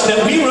so much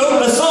that we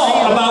wrote a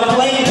song about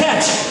playing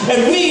catch,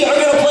 and we are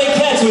gonna play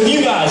catch with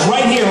you guys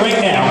right here, right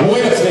now.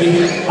 Wait up,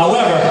 Smitty.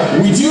 However,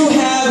 We do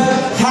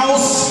have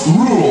house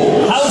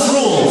rule. house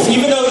rules.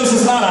 Even though this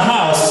is not a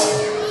house,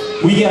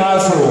 we get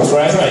house rules,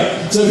 right? That's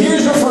right. So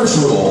here's your first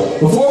rule.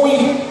 Before we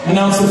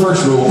announce the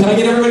first rule, can I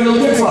get everybody to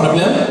look in front of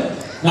them?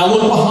 Now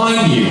look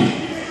behind you.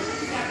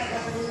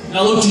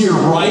 Now look to your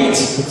right,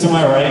 To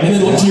my right. and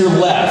then look to your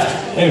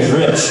left. There's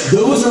Rich.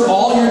 Those are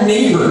all your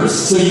neighbors,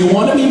 so you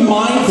want to be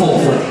mindful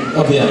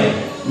of them.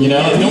 You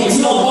know, Don't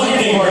stomp on your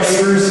neighbors.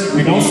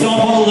 Don't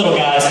stomp on the little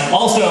guys.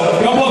 Also,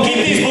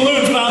 keep these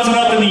balloons bouncing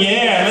up in the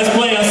air. Let's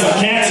play us some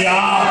catch,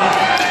 y'all.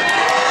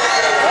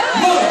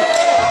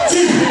 1,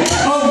 2,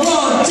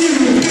 1,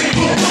 2, 3.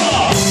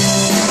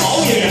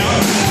 Oh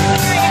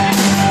yeah.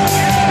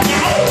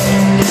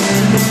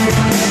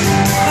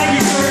 Thank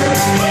you, sir.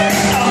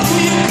 Now who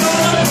you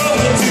gonna throw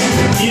it to?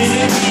 Is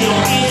it me or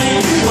is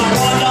it you? I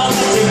wonder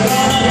what you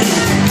gonna do.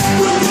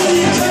 We're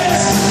playing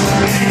catch,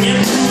 and you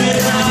do it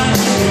right.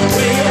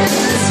 Way up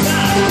in the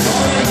sky,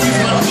 gonna use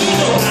my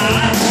eagle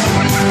eye.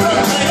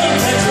 We're playing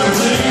catch, we're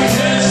playing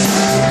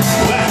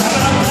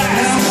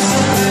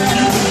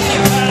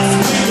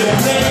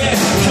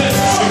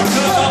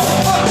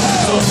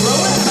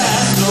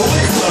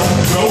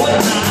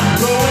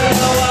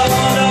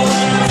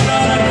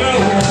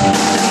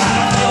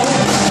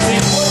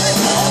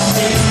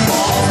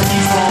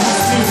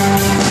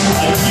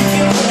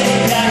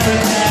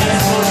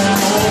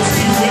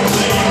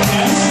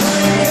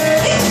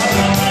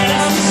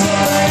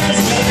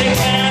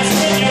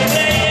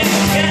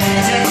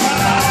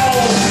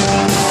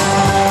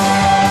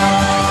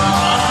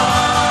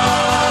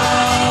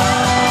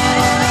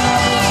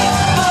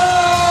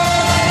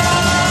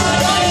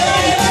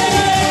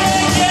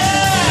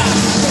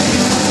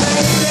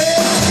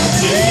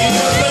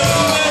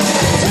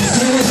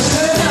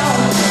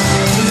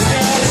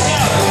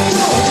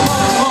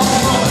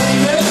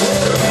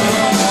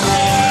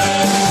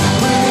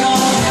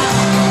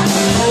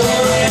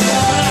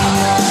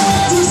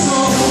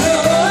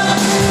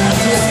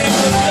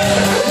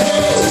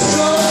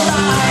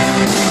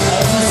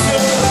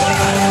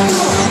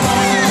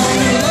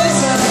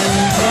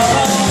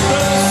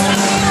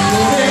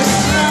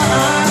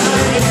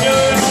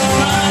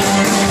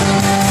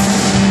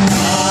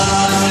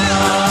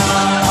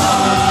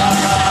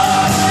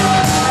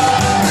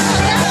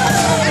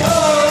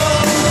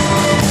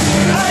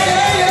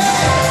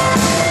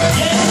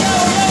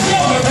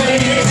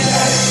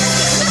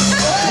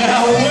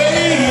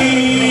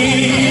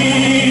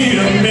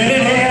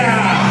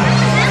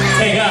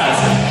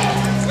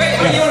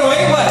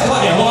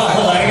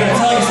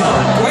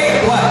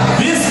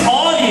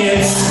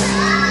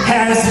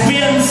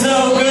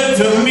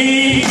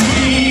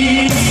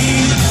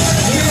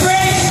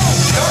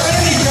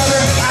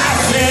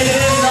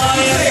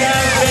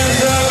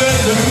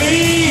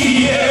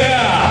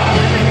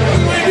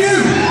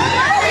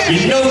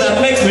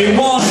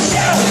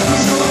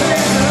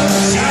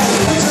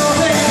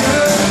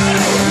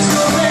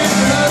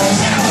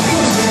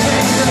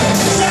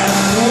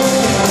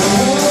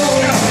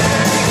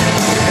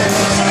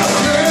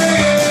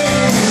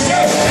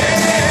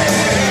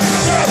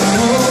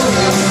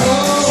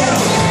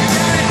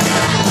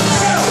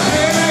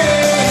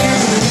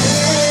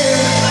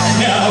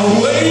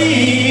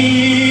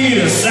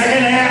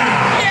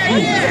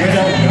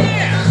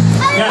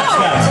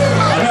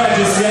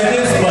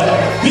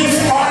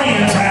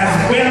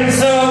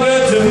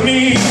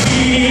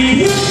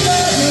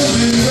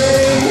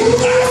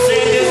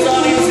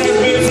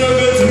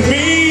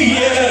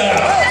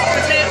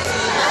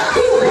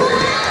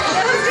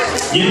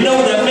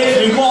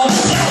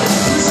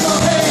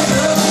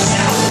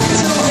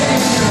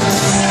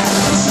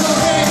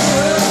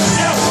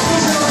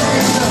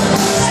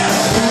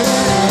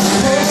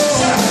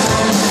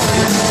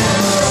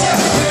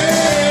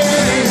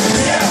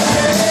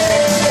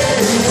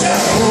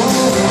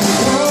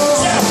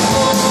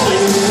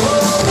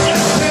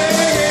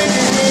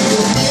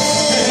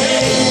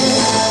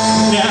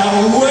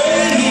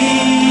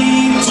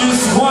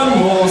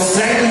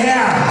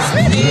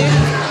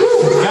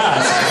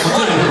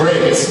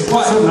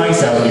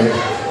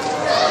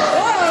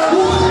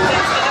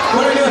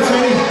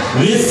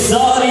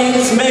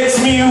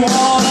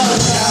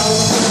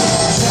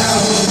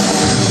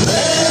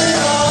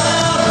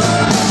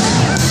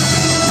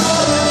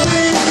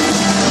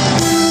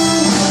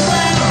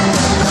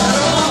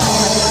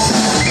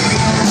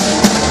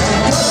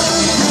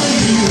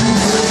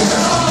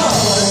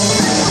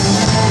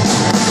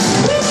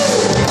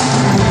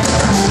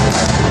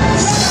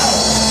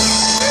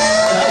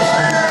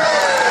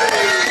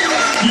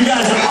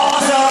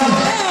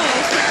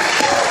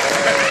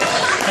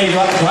Do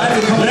I have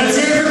to come? Let's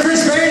hear it for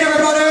Chris Payne,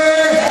 everybody!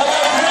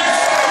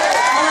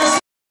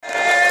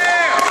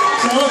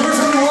 So we're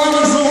from New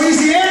Orleans,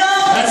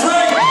 Louisiana. That's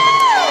right.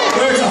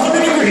 Where it's 100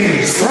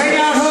 degrees. Right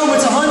now at home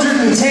it's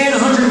 110,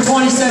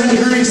 127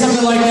 degrees,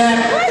 something like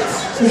that.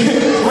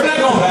 We're not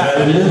going back.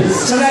 It is.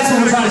 So that's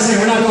what we're trying to say.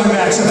 We're not going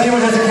back. So if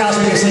anyone has a couch,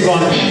 we can sleep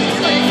on it.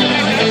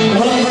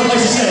 We're looking for a place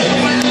to stay.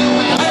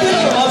 I did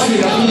a love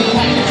you.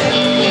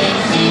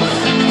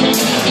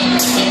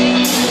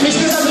 Make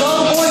sure that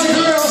all the boys and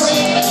girls,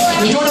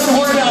 you don't have to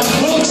worry about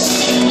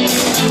books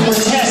or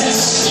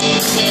tests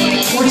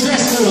or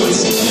dress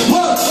codes.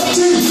 1,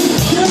 2,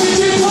 give me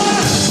 2,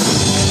 1.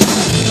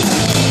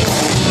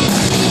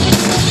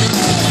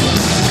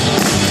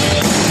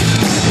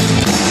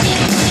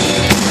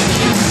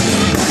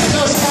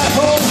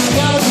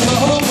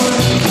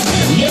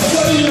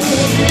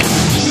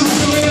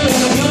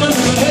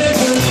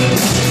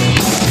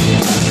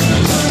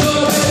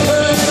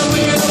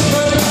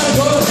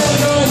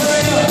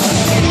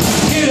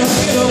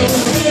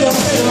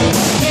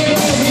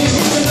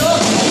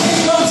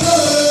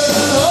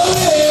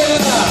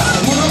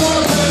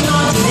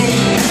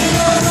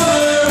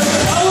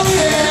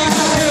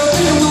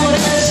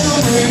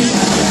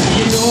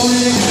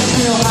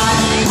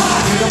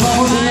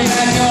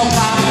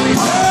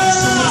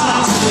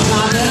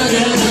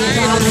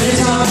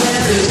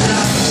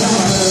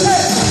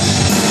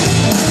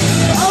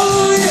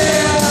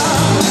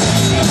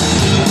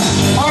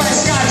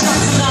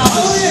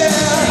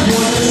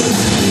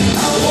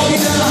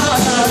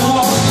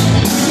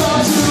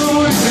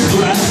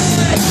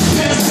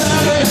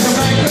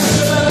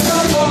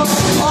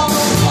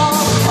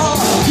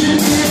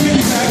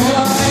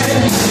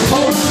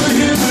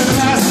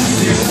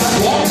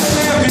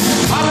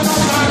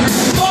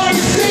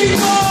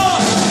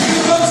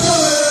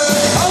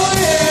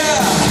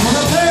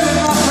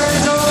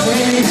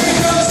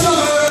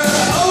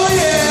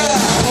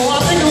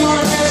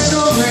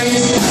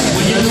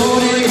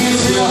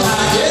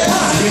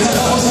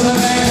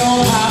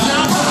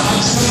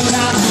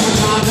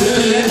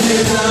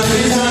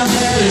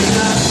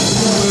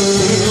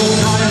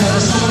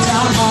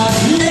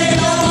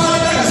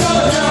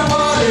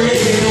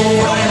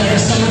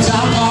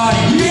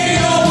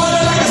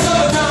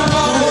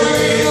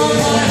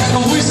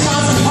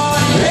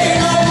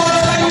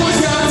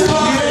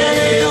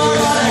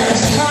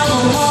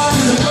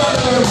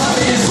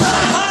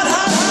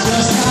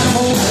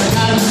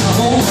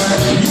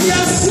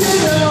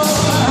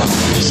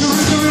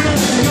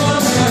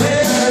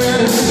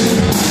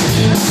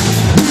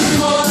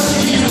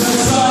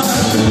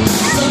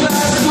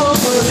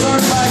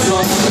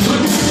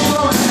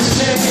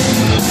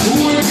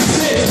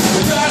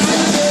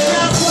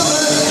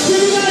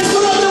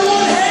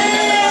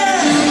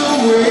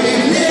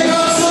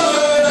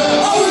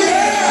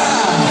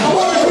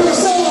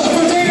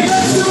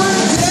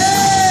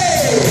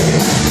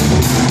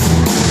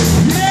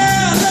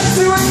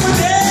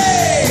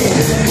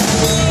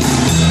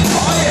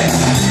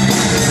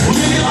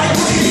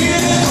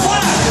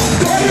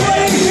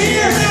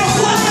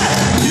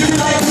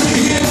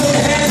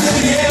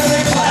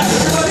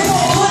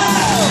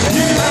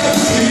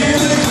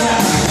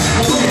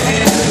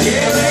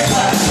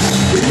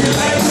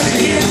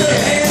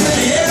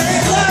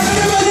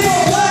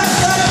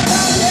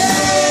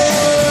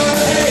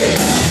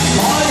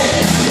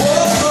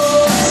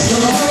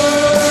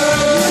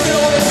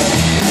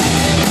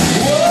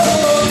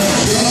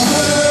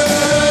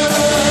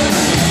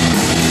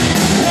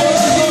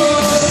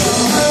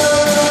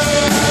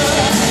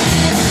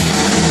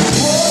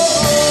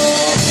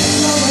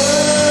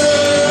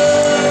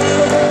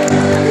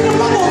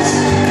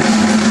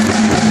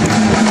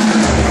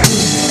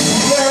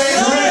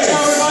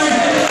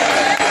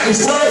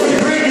 It's time for the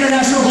great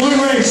international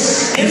balloon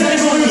race. If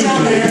there's balloons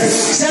out there,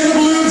 send the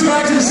balloons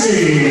back to the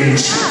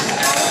stage.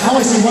 I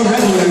only see one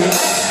red balloon.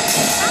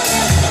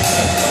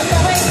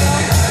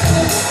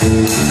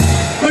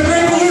 The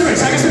great balloon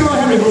race. I guess we don't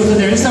have any balloons in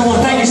there. Just that one.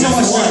 Thank you so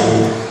much, sir.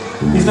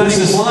 He's not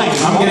even flying.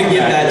 I'm going to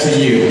give that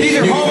to you. These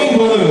are homing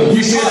balloons.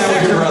 You share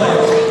that with your brother.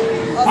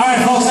 All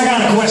right, folks, I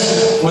got a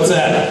question. What's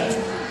that?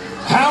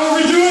 How are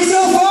we doing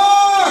so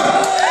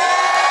far?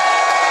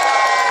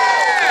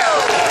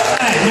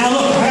 Now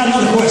look, I got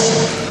another question.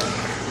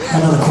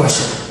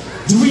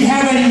 Do we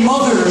have any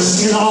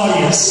mothers in the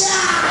audience?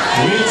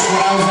 Which,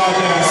 when I was out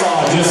there, I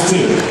saw just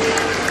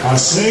 2. I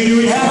say, do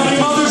we have any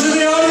mothers in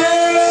the audience?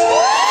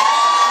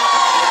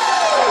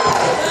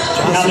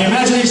 Now the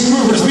Imagination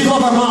Movers, we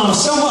love our moms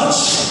so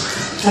much.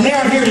 And they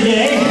aren't here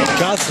today.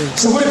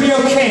 So would it be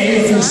okay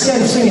if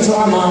instead of singing to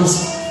our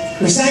moms,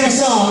 we sang a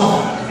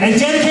song and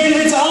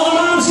dedicated it to all the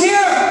moms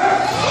here?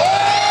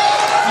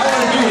 I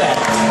want to do that.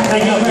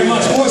 Thank you very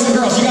much. Boys and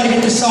girls, you got to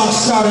get this song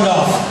started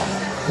off.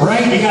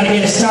 Right? You got to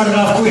get it started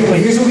off quickly.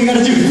 Here's what we got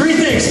to do. 3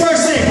 things.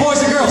 First thing, boys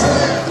and girls,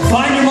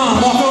 find your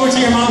mom. Walk over to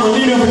your mom or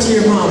lean over to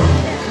your mom.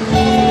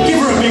 Give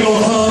her a big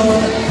old hug.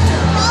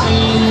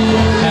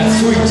 That's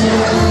sweet.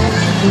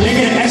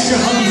 Make it an extra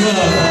huggy hug.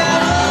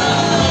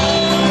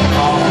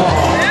 Oh,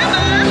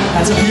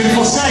 that's a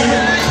beautiful sight.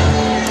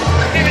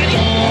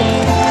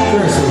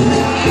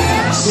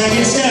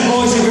 Second step,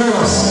 boys and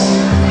girls.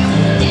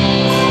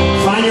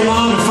 Find your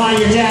mom and find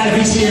your dad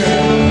if he's here.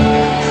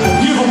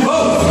 Give them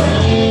both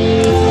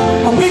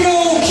a big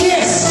old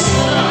kiss.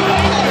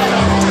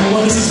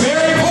 Well, this is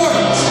very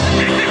important.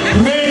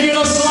 You ready to get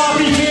a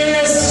sloppy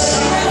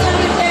kiss?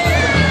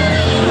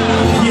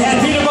 You had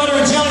peanut butter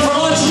and jelly for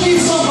lunch,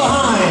 leave some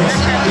behind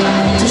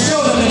to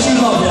show them that you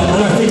love them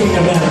and are thinking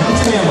of them.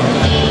 It's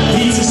family.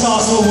 Pizza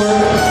sauce will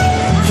work.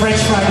 French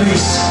fry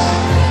grease.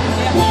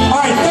 All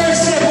right, third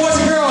step, boys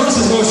and girls. This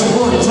is most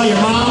important. Tell your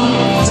mom,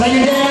 tell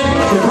your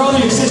dad, your brother,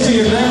 your sister,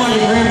 your grandma,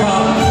 your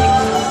grandpa,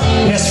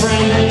 best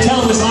friend.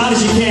 Tell them as loud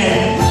as you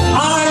can.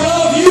 I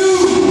love you.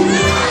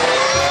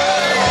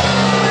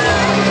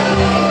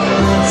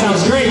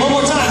 Sounds great. One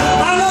more time.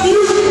 I love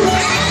you.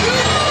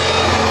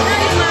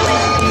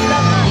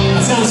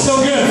 That sounds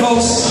so good,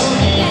 folks.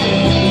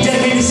 We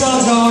dedicate this song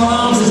to our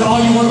moms and to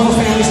all you wonderful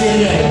families here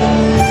today.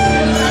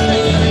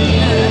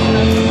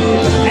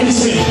 And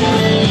just kidding.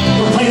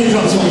 We're playing the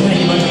drums for me.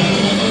 Thank you, buddy.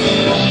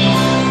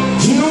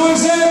 You know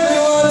exactly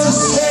what to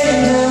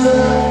say, girl.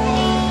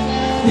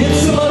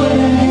 It's the mother in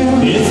you.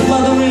 It's the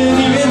mother in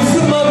you. It's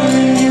the mother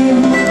in you.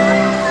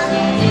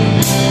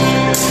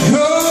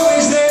 You're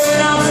always there when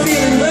I'm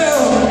feeling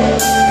low.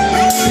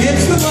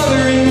 It's the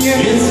mother in you.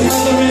 It's the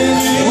mother in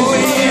you. Oh,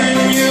 yeah,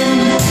 in you.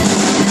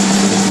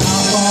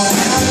 I'll fall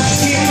down and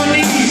see my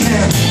knees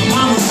now.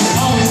 Mama's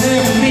always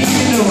there for me,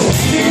 you know.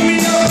 Pick me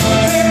up,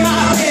 take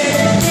my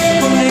head.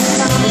 Careful next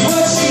time is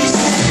what she said.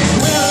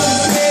 When I'm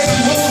scared,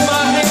 you hold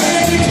my hand.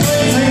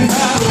 Explain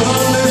how to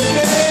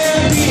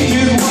understand. Teach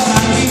you what I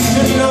need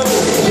to know.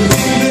 The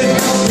things that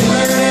help me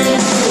learn and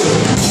grow.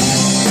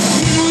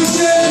 You know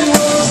exactly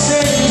what I'm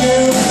saying,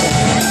 girl.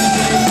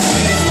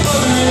 It's the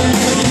mother in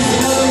you. It's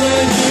the mother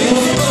in you.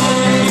 It's the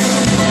mother in you.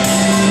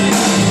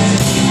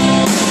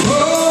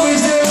 You're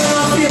always there when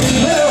I'm feeling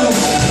low.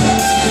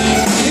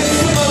 It's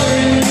the mother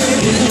in you.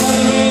 It's the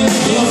mother in you. It's the mother in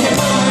you.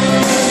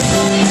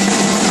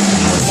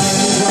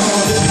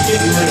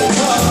 Getting real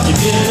tough. You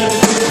didn't ever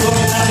quit, but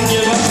not to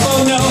give up.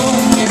 Oh no.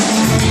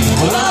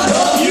 Well, I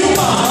love you,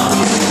 Mom.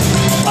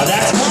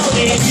 That's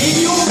quality. Give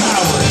you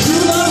power.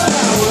 True love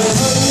power.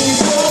 Suddenly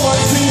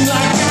forward. Seems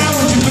like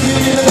hours. You put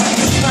it in the back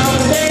of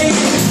the day.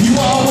 You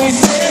always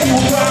said you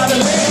were proud of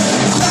me.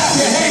 Clap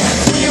your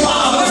hands for your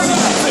mom.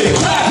 Let's say,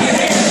 clap your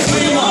hands for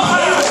your mom.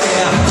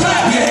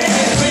 Clap your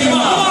hands for your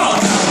mom.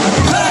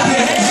 Clap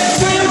your hands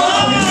for your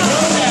mom. I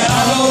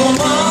love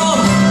my mom.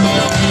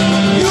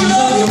 You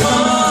love your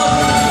mom.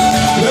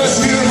 Let's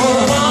hear it for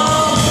the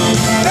mom.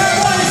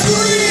 Everybody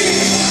scream.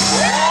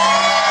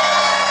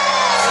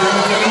 Scream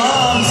for your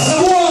moms.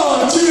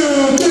 1,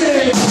 2,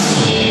 3.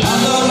 I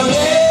love my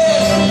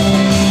dad.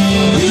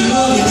 You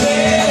love your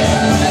dad.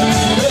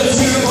 Let's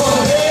hear it for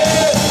the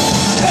dad.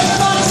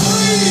 Everybody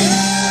scream.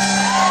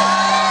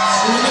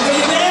 Scream for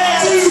your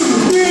dad. 2,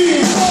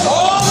 3.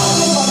 All of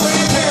my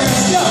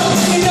grandparents. Yeah,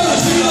 you know that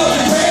you love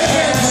your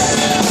grandparents.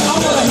 I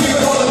want to hear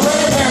it for the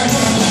grandparents.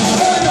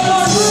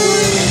 Everybody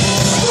scream.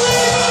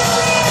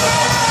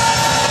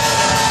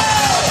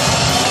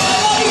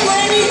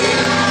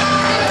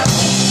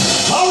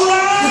 All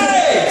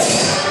right!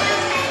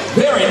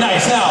 Very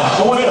nice. Now,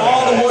 I want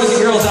all the boys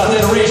and girls out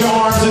there to raise your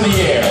arms in the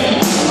air.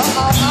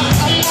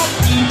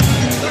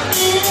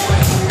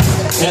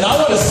 And I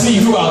want to see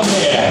who out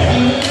there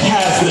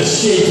has the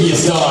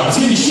shakiest arms.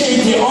 Can you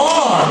shake your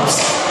arms?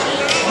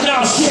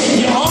 Now shake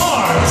your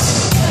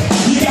arms.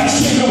 You got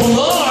shakeable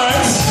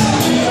arms.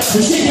 So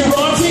shake your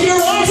arms, shake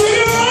your arms, shake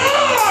your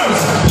arms.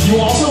 You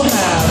also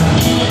have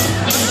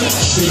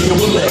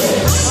shakeable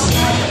legs.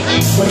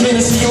 But can I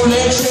see your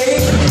legs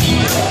shake?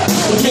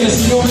 But can I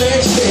see your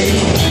legs shake?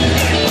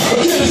 But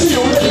can I see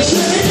your legs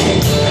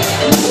shake?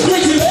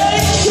 Crazy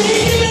legs,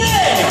 shake your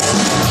legs.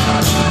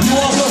 You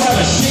also have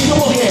a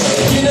shakeable head.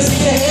 Can I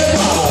see the head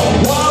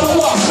bobble? Wobble,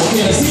 wobble.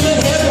 Can I see the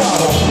head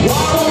bobble?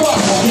 Wobble,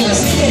 wobble. Can I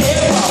see the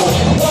head bobble?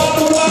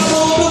 Wobble,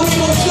 wobble. The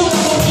wiggle, still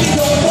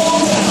don't fall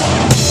down.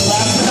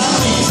 Last but not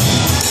least,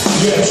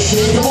 you have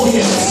shakeable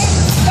hips.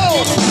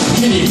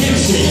 Can you hip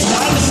shake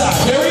side to side?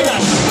 Very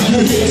nice. You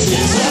hip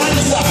shake side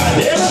to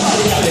side.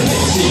 Everybody got a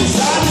hip shake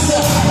side to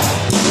side.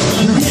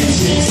 You hip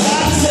shake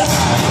side to side.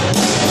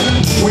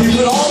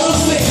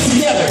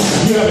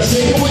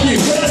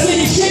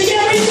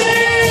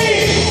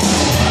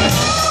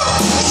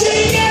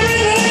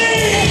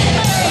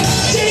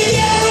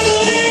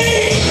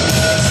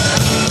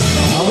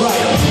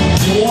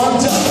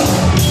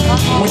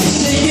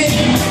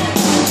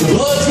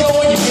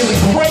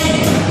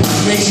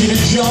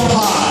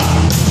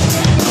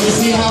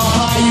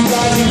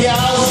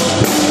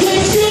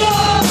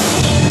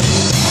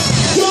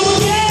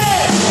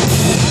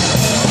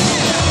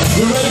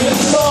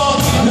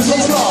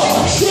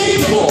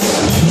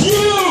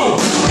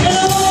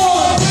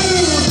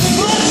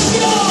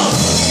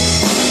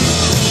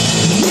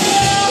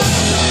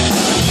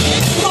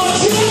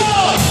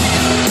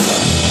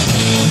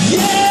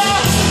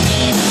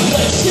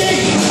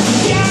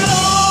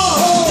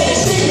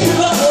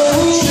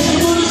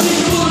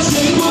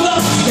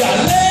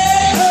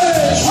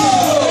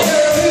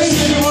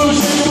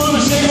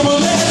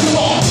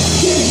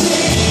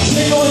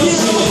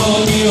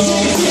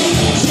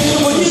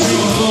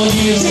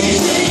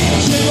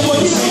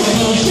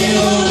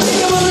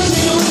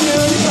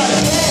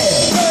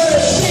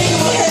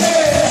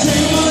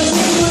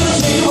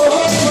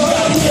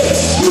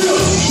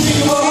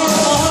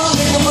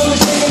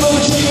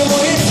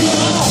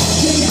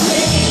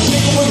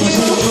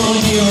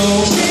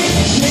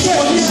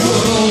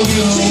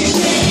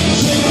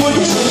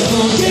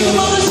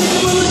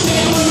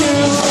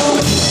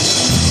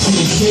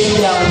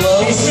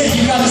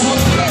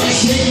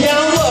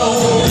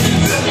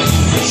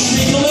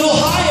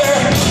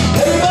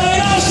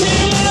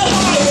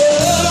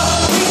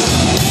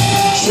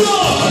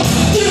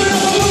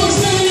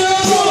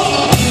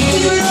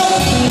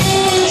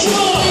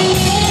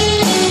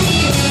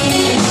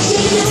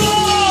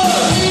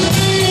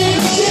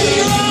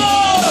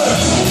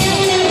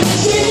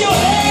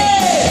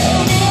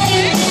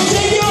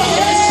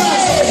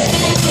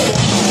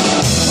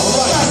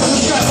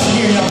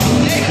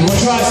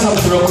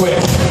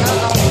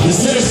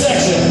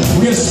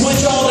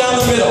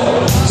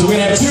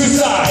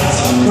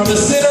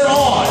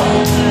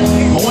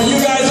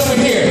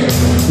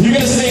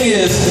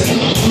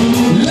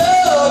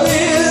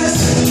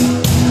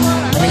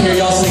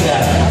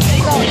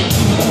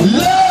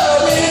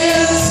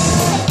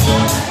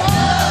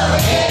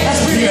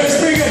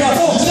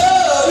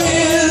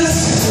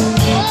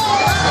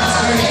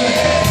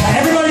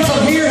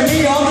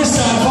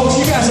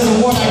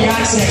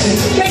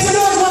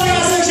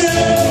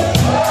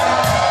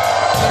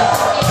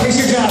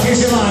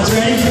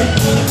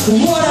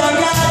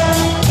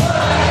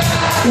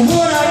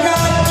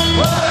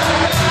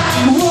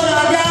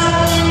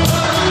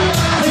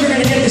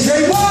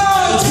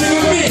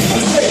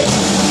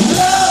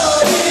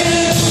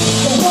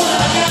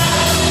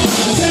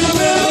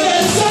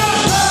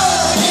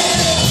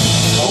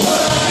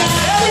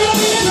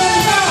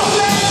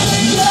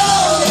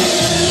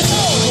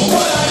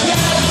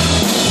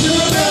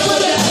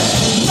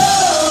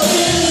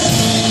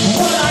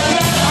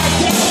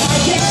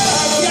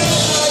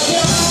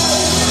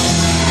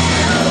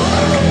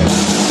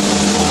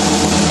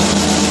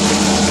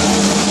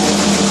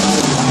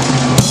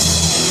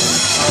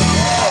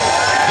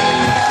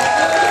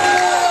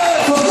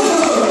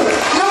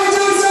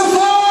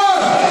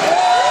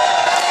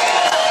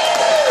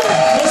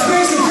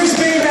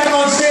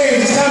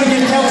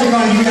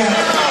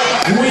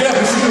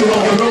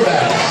 little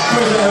throwback.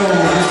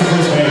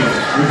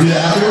 We do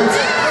that afterwards?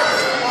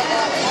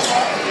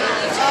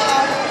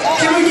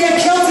 Can we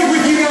get Celtic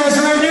with you guys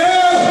right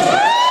now?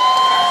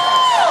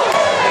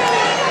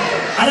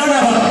 I don't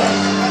have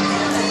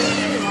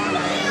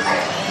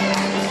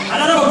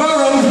a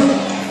bow.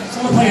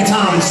 Someone play a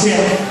tom and shit.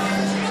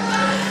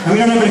 And we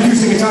don't have an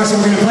acoustic guitar, so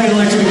we're going to play an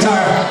electric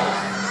guitar.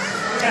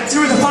 Got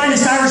two of the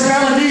finest Irish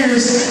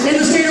balladeers in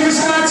the state of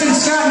Wisconsin.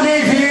 Scott and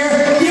Dave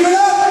here. Give it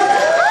up!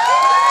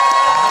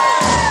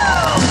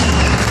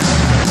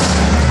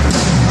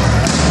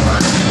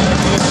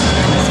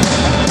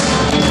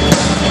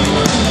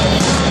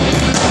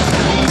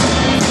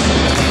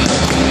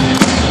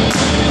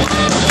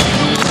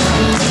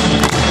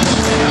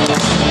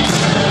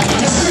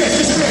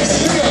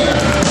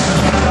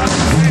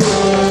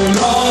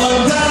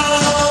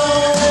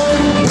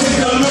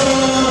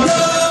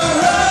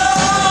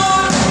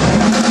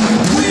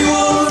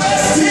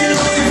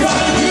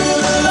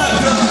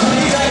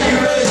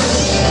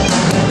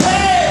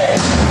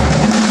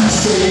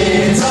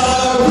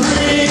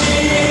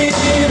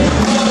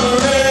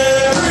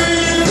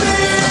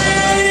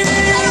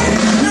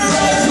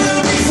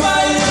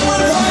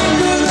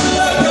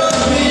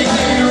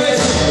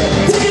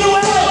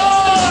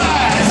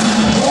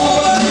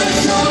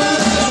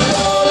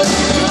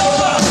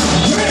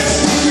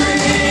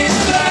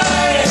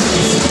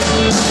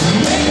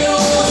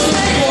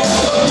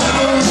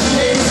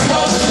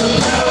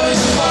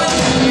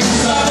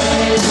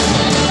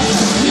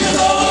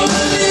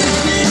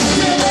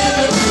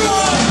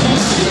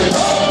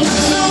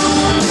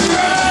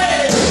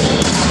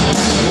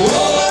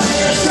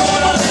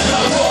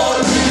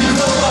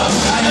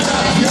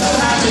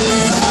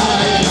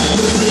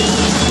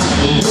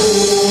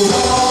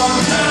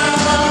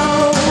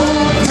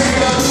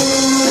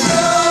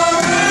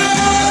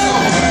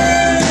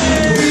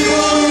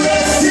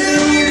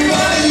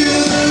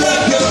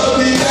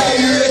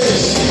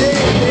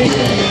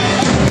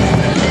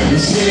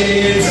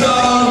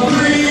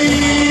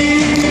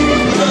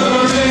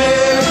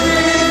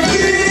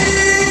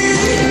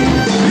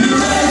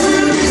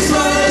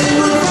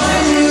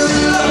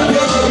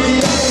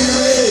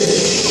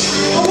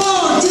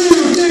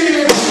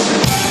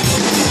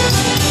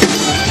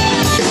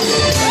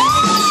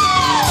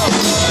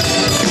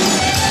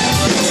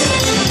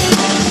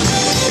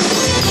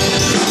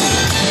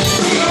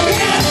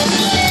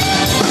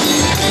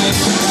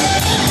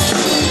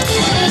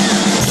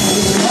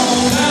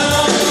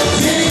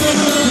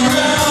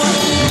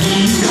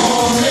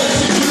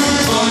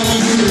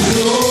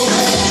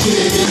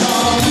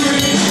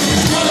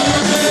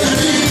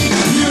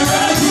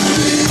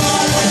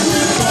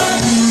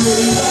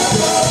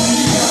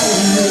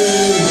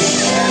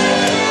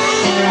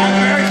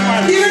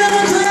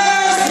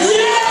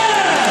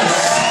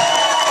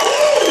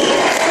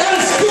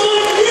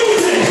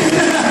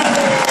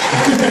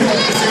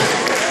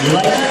 You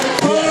like that?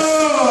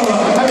 Oh,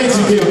 that makes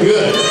you feel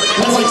good.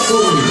 That's like soul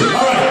music.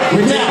 All right,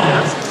 we're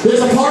down. There's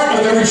a part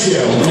of every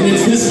show, and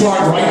it's this part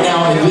right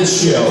now in this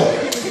show,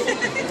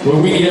 where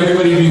we need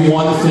everybody to do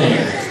one thing.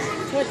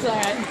 What's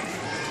that?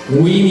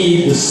 We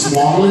need the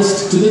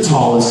smallest to the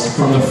tallest,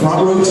 from the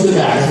front row to the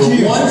back, for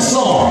one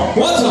song.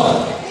 One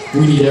song.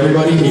 We need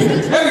everybody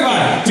here.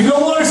 Everybody! To go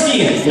water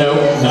skiing. No.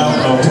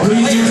 To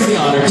please do us the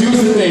honor, do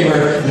us the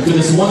favor, and for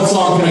this one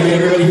song, can I get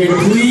everybody here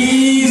to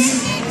please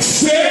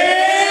stand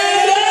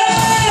up?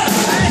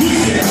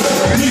 Please stand up.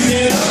 Please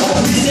stand up.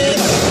 Please stand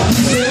up. Please stand up.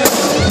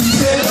 Please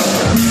stand up. Please stand up.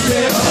 Please stand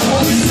up.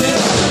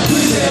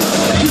 Please stand up.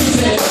 Please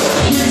stand up.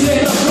 Please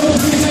stand up.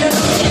 Please stand up.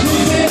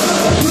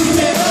 Please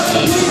stand up. Please stand up.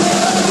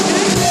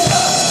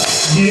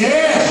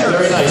 Yeah.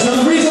 Very nice. Now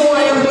the reason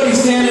why everybody's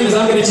standing is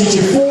I'm going to teach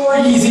you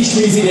 4 easy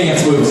schmeezy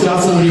dance moves.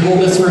 Got somebody hold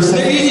this for a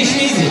second? They're easy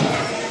schmeezy.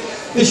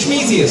 The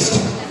schmeeziest.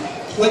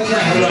 Like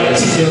that. Right.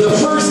 The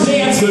first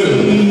dance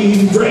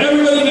move for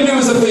everybody to do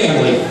as a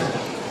family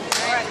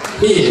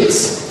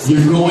is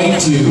you're going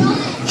to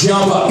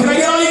jump up. Can I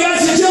get all you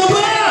guys to jump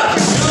up?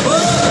 Jump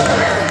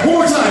up. One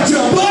more time.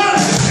 Jump up.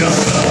 Jump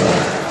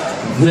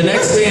up. The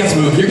next dance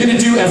move you're going to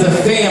do as a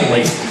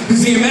family,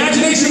 because the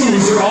imagination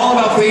moves are all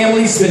about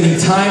families spending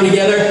time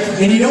together,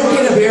 and you don't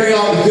get a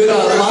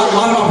lot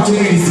of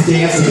opportunities to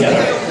dance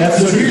together.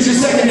 So here's your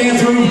second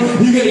dance move.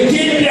 You're going to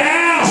get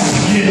down.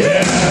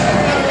 Yeah.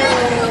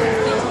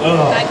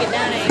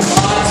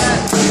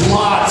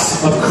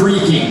 Lots of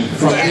creaking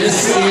from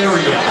this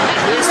area.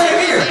 It's right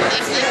here.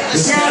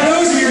 Scott,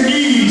 those are your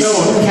knees. No,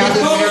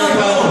 Captain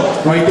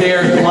America, right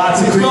there.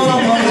 Lots of creaking.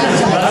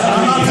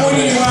 I'm not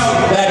pointing you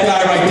out. That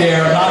guy right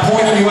there. I'm not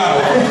pointing you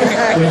out.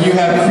 But you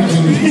have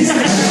creaky knees.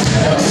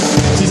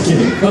 Just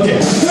kidding.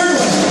 Okay. Third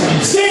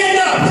one. Stand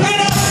up.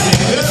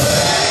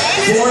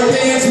 Fourth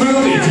dance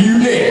move, if you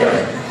dare,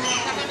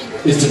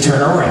 is to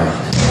turn around.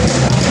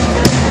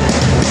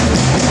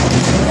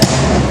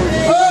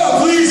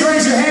 Please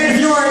raise your hand if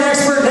you are an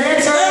expert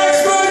dancer.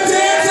 Expert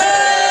dancer!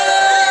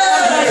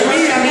 Like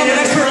me, I mean an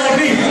expert like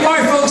me. All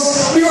right,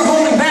 folks, you were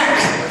holding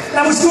back.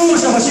 That was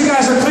foolish of us. You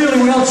guys are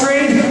clearly well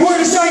trained. We're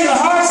going to show you the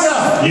hard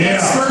stuff. Yeah.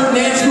 Expert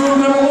dance move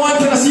number 1.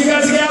 Can I see you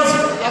guys and gals?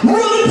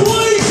 Run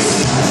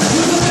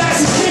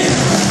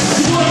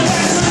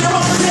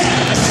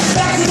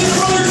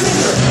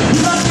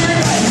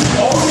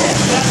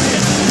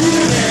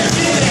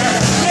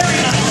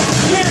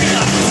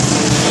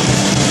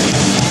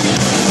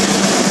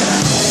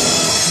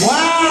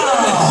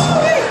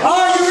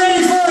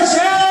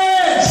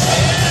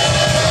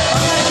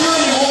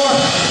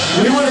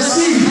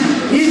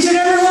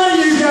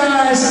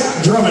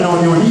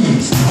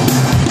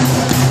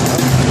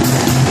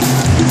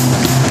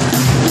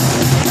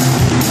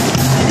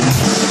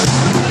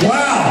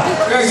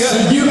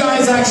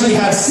actually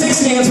have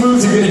 6 dance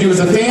moves you're going to do as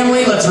a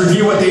family. Let's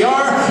review what they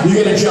are.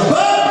 You're going to jump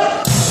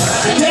up,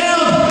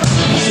 down,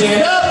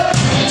 stand up,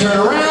 turn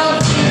around,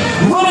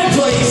 run in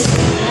place,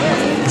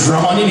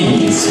 drum on your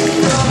knees.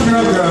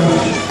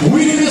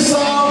 We do this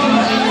song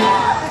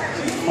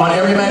on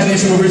every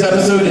Imagination Movers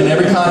episode and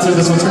every concert.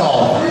 This one's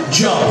called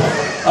Jump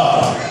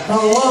Up. 1,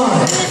 2,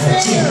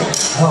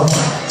 1,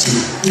 2,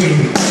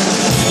 3.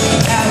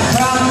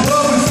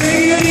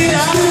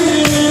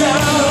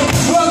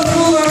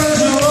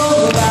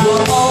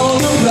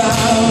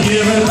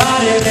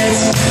 Everybody,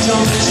 let's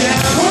jump and shout.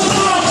 Hold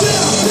on,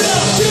 jump,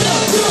 jump,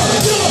 jump, jump,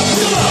 jump,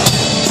 jump,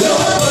 jump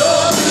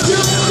up,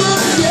 jump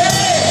up,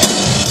 yeah.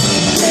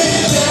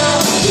 Get down,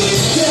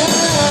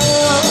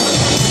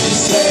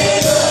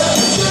 stand up,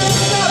 turn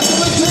around,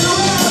 turn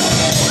around,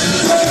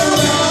 turn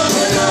around,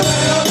 turn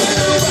around, turn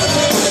around,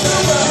 turn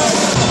around.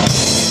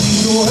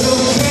 You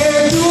don't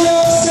care, do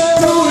yourself,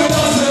 do it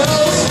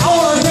ourselves. I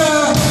wanna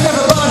hear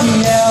everybody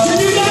else. Can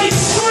you guys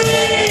scream?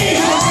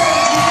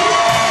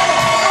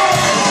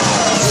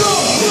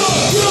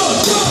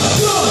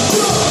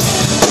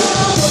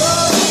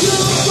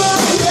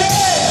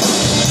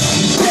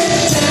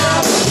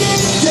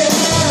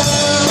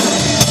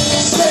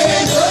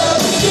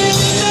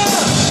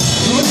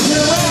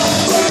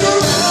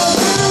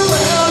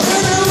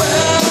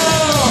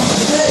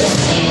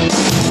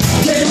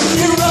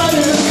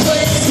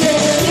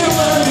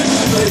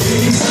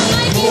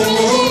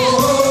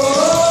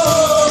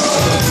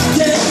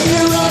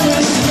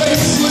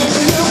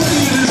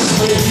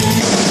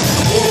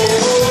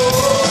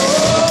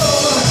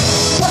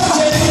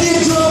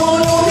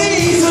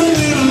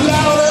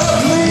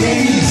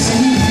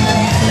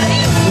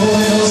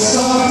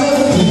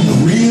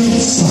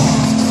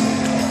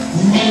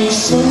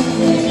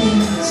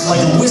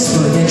 Like a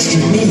whisper against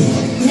your knee.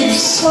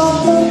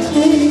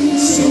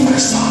 Super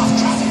soft,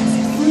 drop it.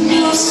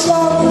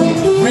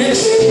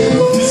 Rich,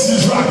 this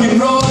is rock and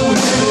roll. A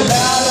little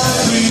louder,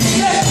 please.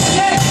 Yes,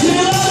 yes, a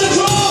little louder,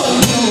 draw. A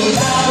little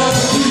louder,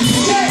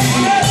 please. Yes,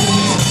 yes.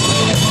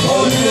 A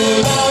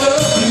little louder,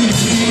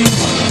 please.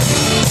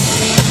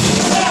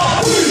 Now,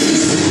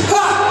 please.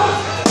 Ha!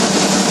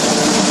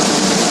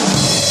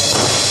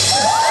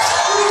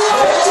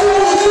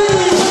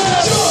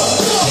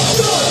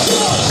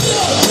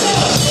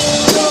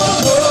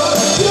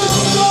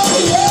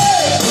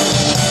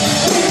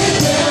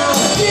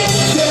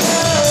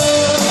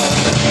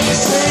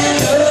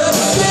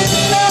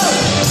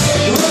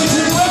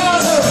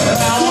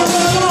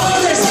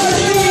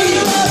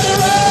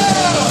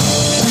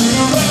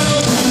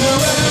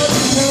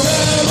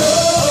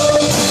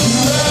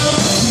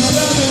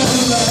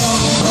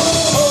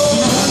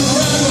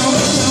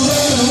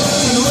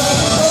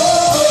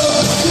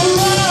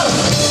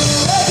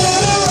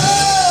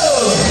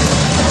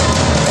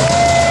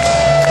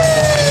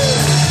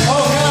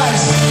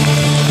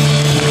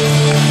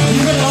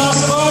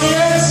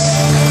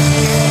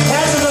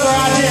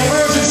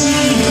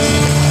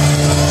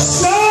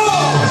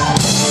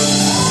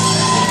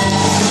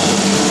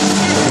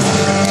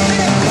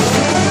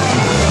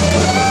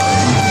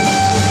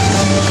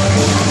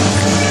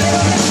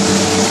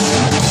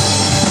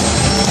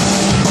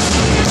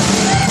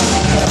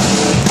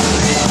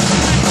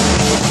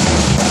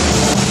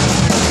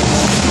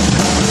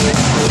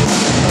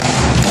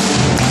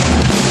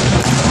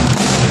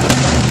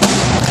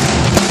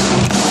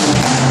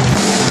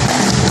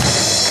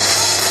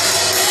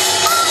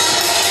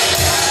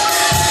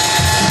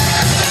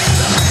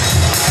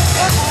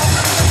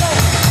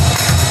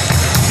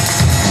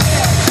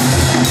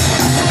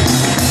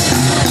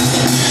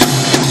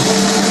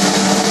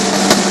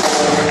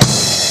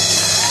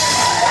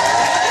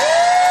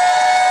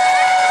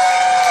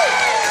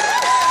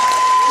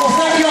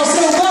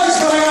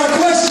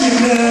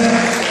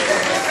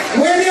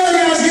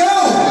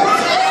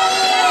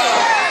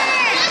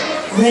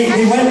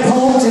 They went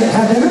home to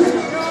have dinner?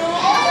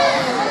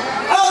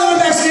 Oh, they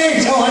went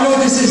backstage. Oh, I know what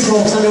this is,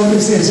 folks. I know what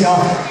this is,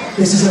 y'all.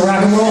 This is the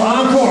Rock and Roll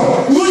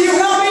Encore. Will you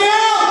help me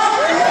out?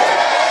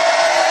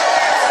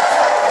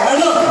 All right,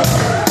 look.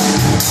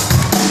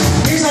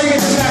 Here's how you get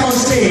this back on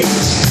stage.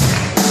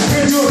 We're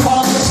going to do a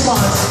call and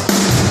response.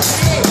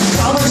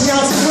 I'm going to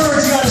shout some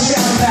words. You got to shout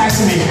them back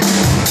to me.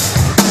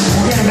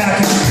 We'll get them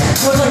back.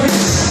 So it's like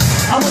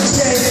this. I'm going to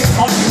say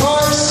on your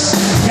marks.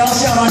 Y'all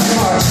shout on your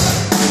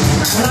marks.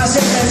 When I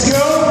say let's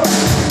go,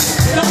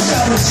 then I'll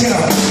shout let's go.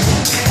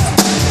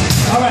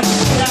 Alright,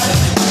 got it.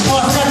 Oh,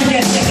 I forgot to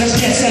get set. Let's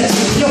get set.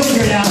 You'll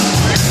figure it out.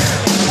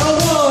 Oh,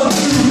 1,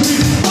 2,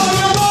 3. On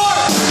your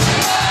mark!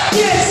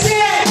 Get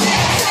set!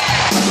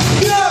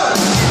 Go!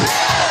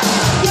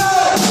 Go!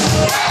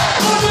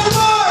 On your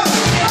mark!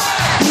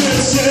 Get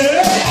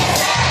set!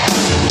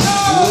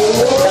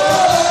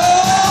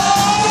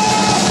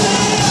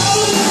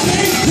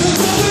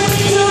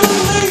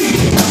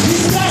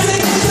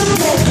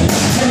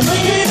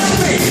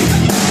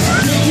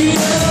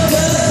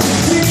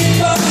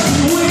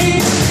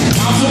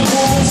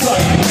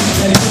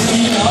 And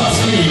bringing up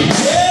speed.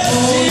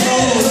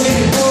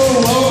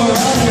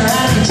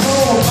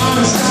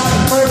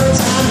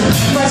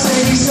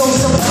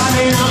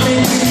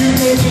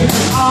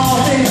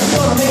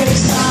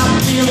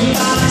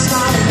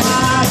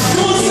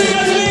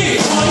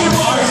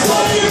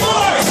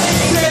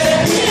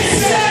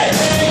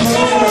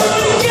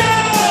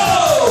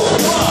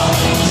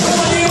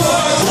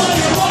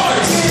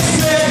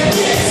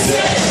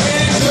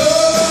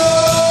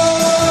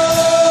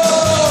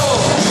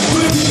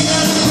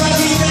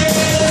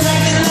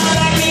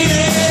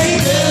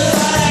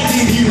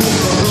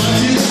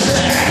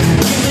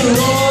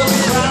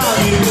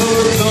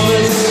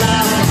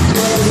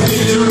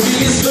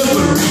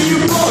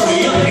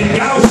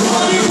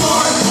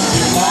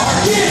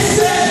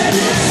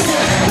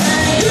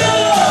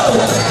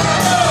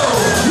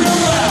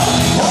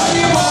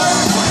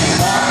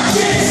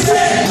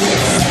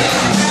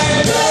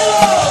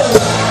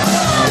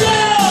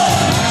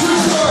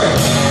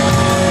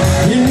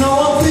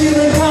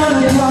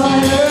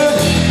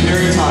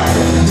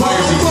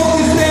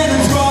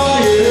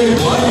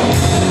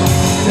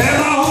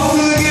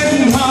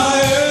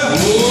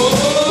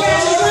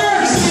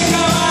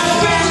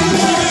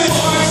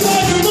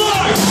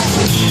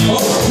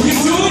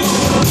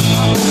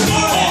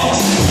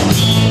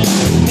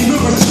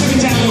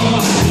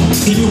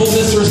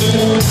 this for a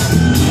second?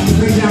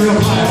 Bring it down real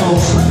quiet,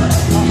 folks.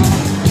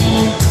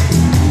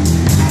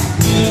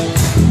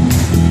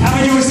 How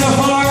we doing so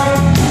far?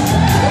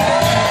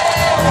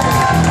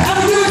 How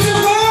we doing so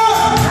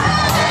far?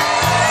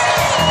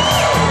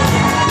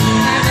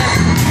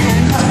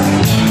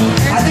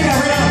 I think I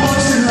ran out of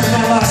blood sugar in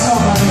that last song,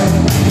 by the way.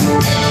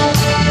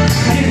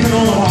 I need to put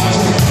all the watch.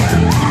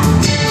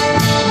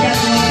 You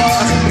guys know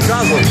what?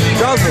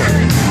 Jocelyn.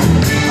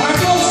 Alright,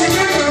 folks,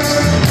 remember,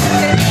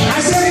 I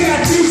said we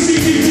got 2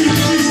 CDs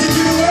to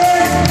give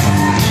away.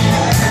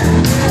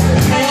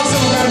 And also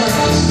remember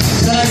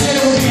that I said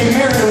it would be a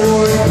merit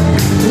award.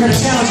 We're going to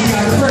challenge you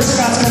guys. The first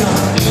Scott's going to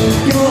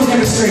give a little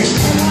demonstration.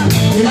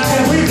 You're not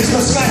going to believe this,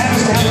 but Scott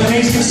happens to have an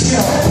amazing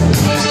skill.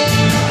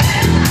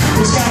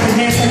 This guy can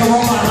dance like a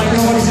robot like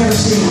nobody's ever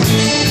seen.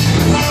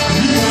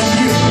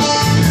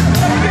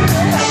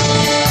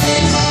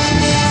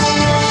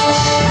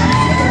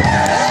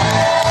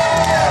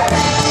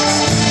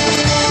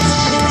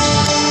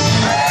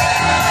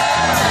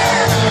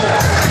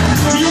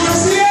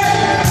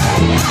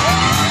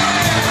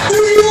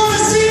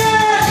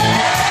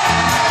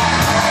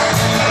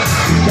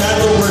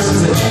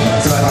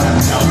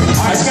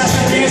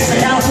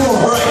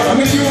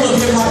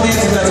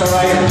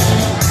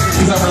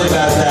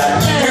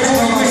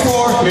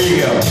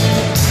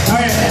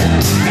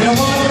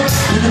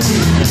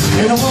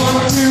 And a 1,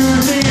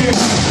 2, 3.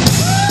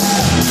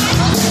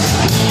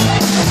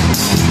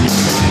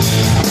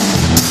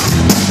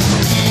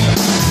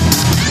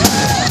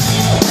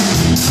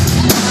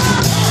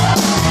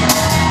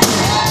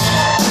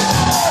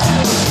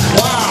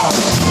 Wow!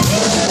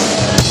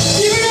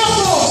 Give it up,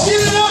 folks!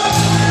 Give it up!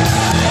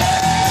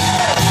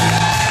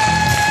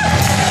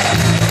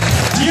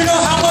 Do you know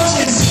how much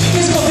his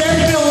physical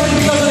therapy bill will be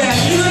because of that?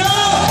 Give it up!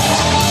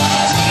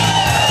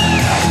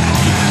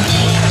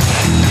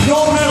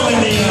 Gold medal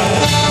in the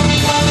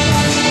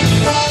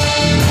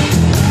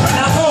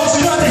now, folks,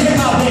 you know the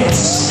hip-hop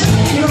dance.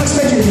 You don't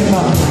expect you to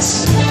hip-hop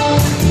dance.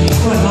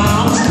 But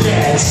moms and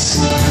dads,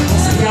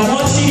 we got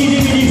 1 CD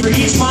DVD for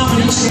each mom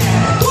and each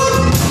dad.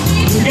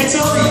 Who gets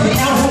over the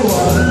count of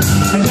 4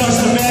 and does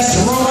the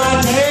best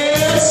robot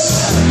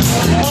dance?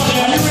 Come on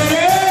now, you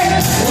ready?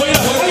 Wait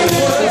up,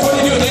 before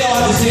they do it, they all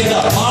have to stand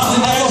up. Moms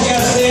and dads, you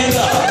gotta stand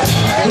up.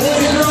 Boys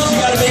and girls, you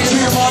gotta make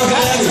sure your moms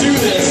and dads do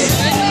this.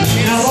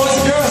 Now, boys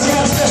and girls, you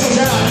got a special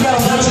job. You got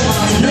a bunch of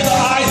moms. You're the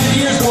eyes and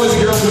ears, boys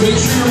and girls, to make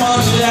sure your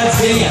moms and dads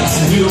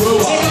dance and do the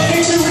robot. Take a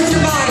picture with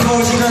your mind,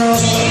 boys and girls.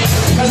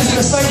 Because it's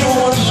going to say you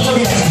won't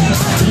forget.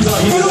 He's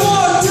on.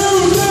 1,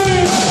 2,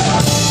 3.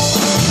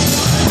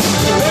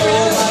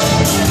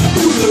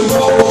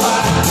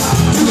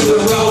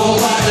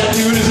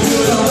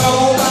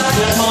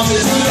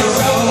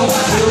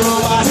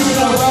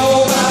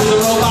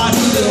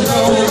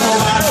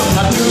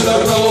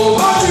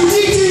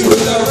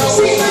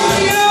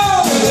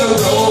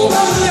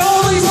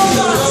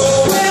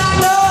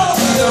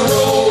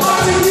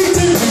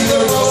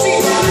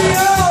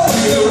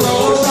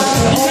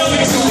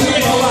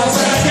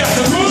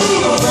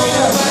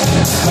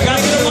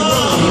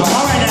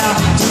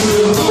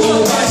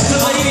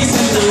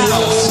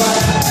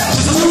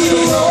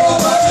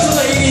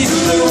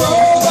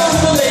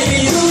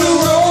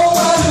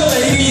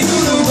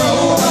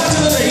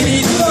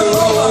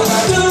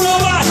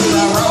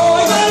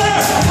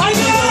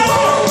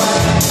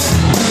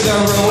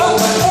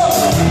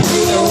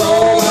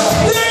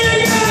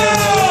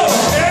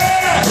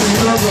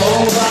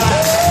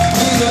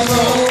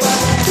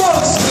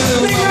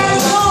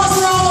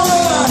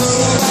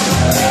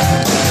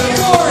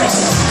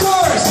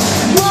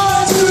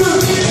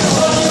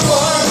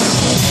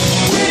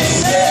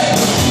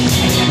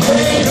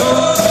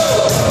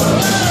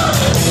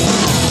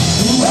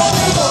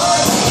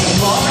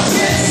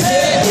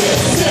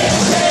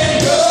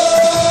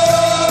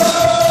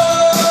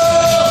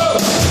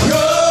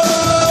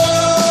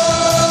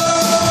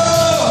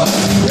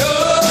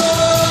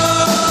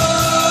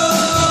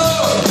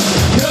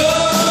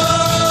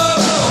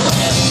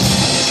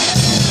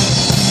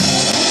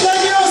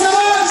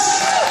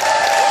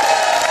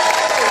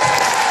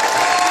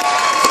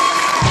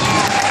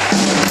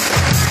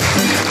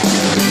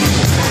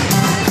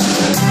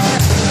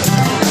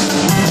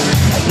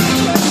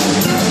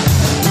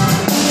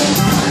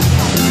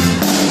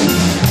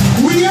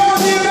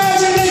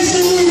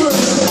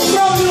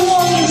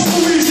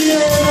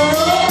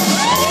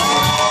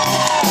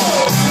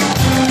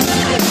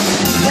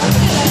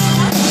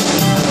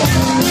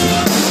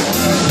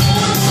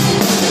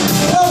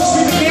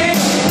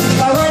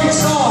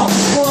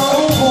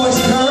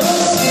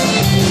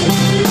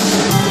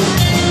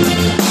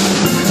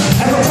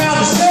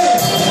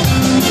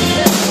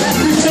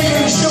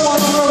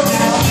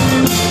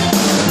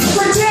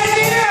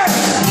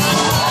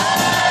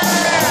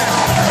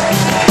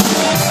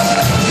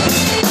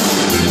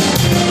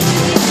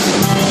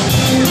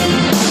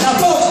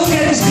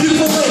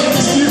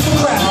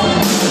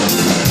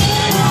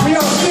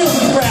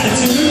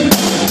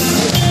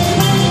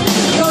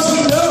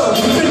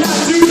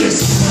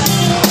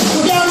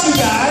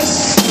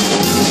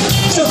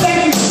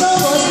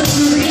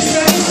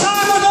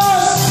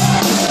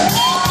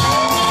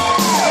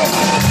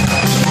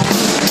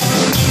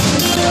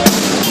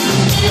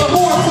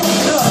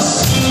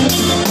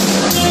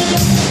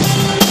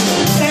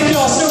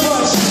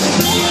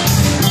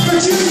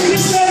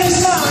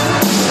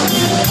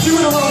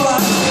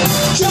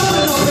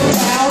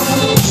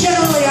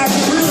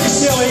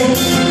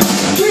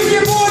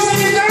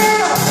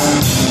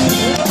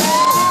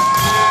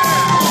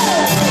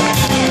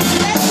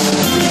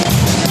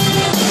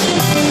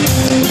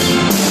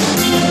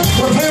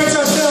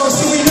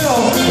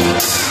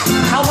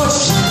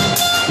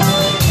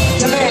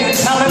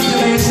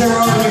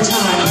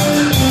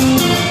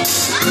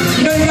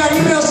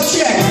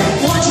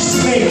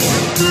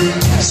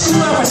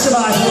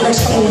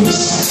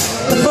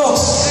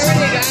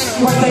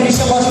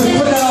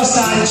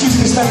 for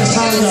choosing to spend this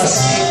time with us.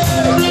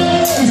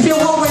 We feel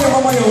one way or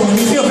one way only.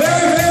 We feel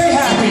very, very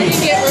happy.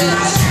 Get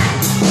rich.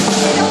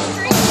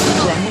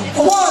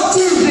 1,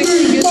 2,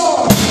 3,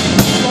 4.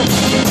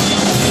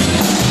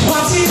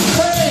 What's it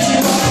crazy?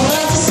 What do I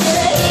have to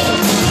say?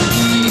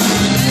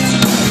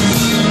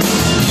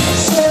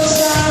 Still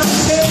trying to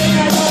say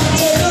I don't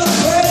take a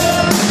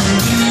break.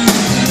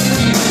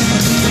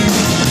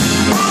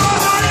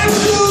 I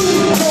do,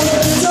 but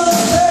it's a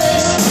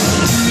face.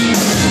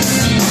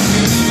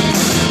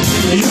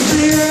 You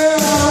feel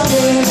I'm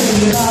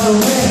getting out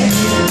of the way.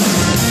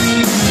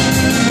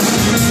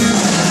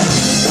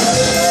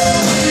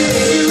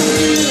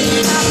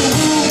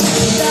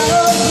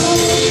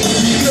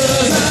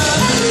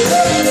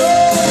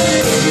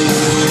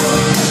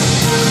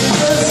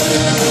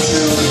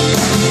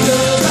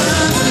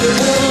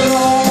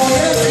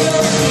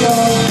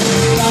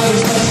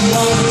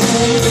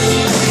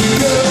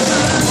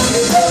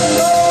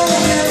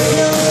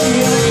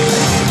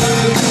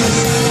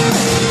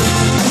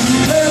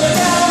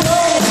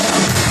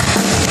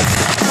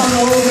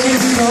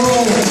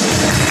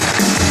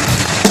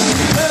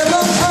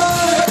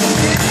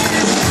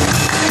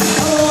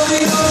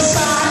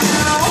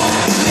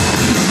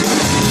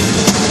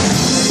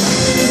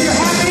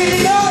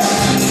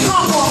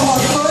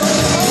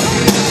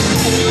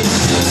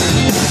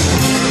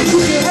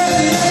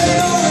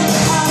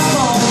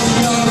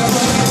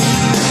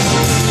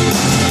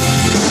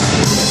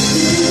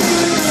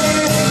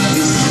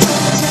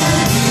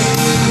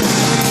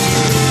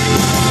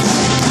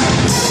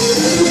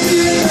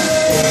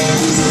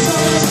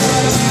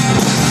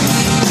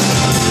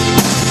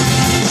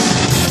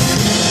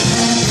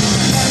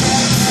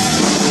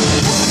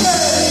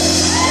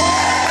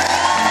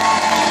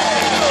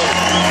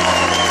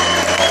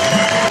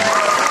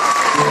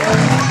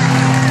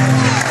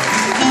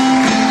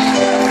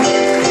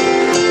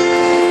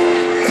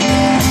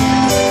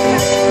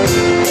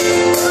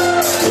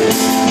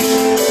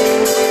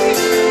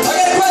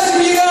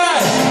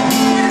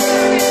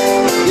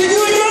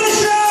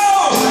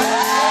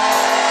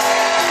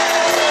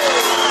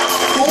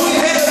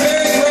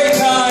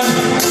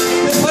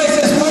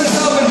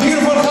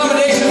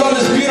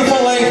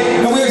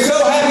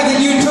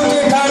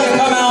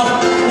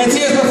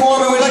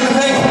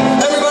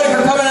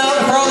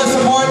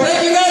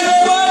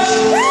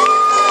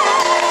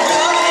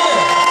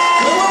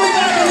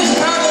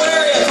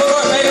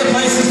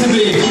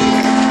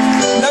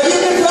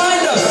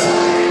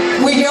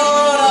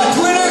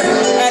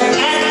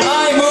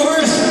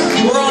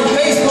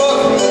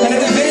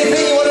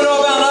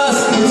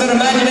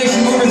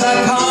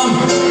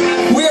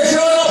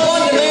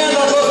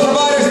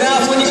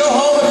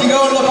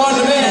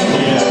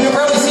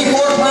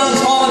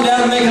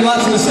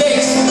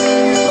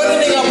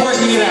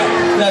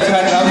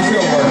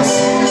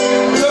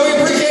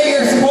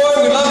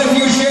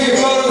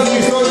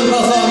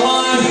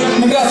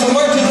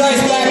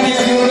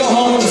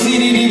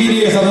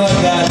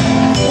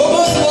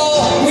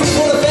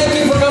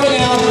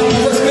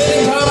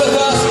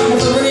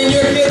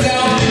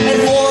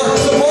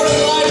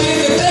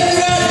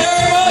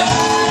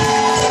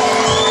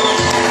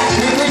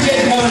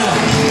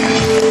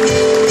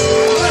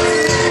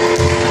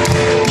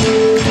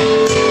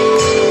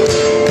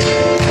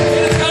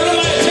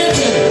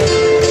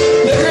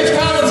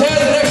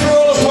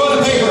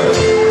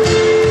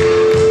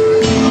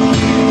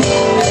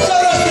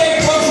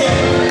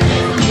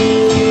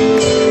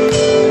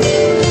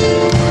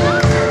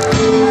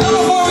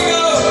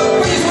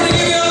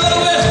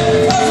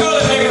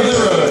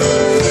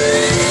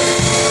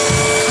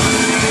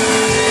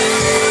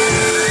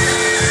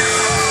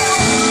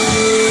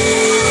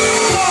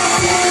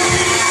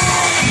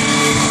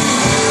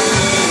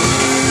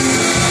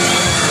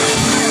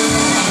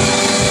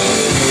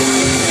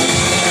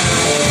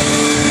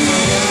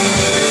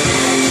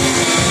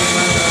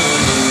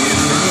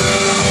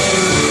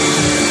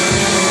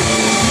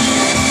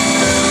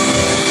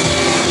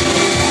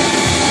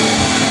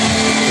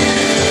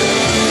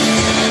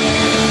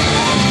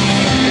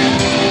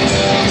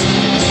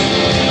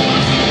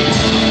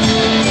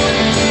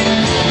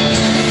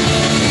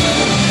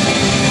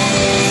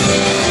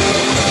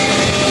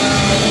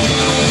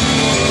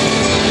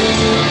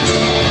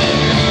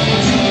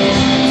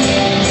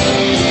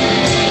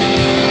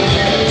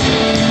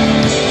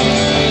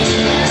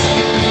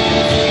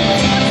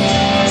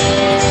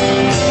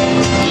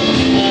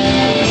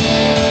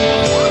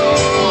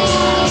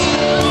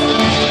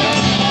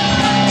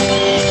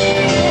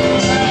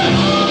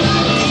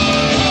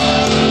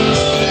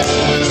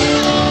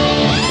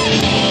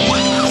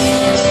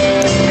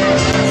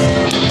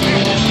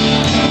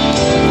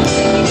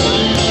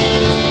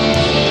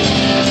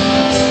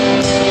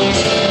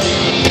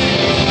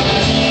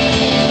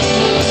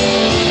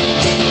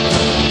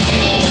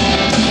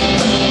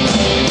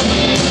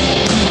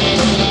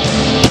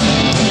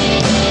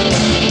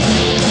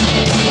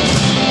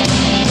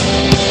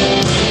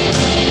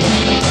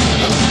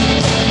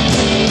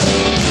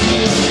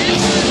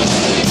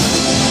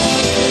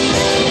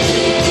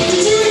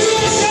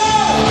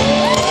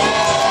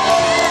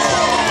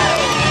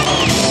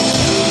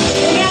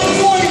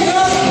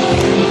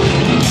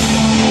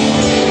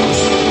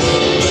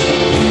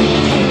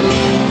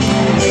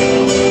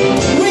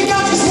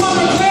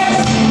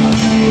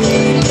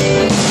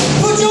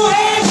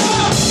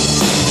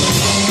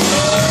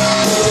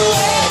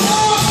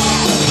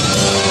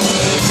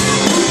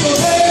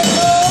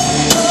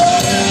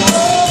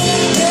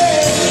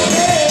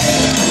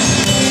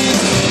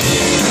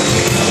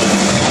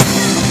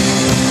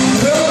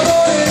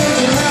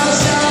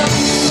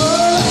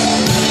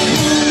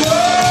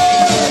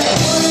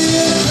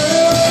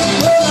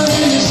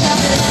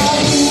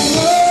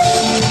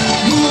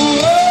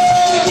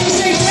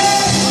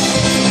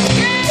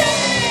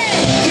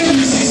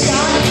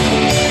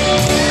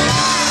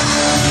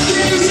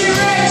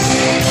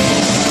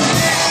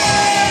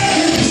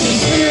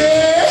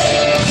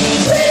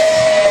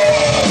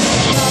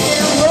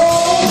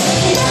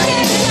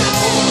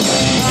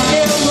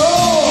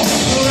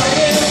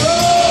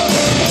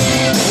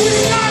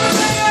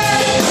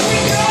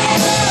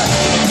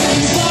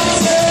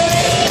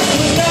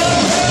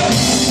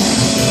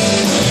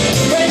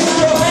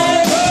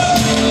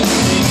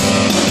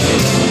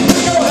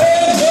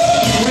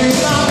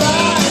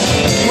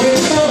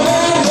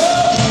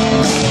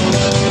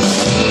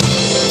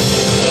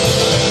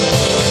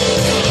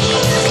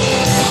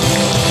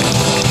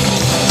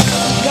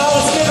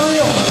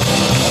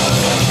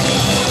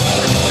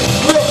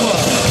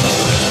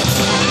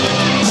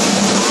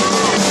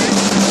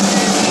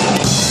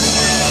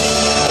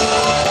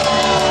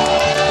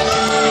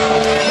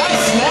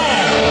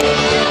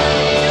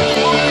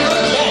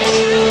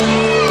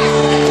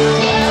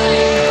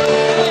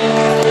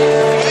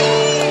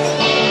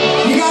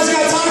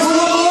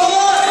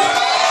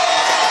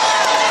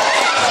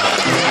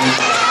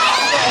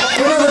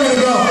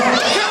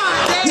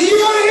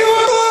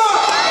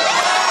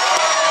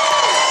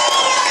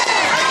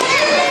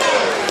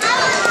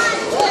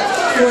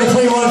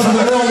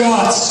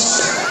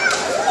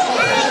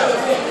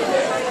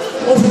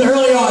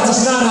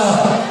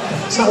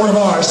 one of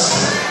ours.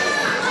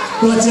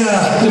 But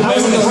I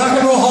was in the Rock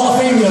and Roll Hall of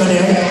Fame the other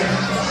day.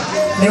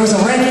 There was a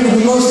ranking of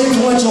the most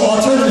influential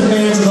alternative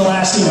bands of the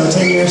last,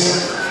 10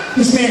 years.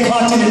 This band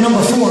clocked in at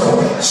number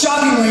 4.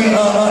 Shockingly,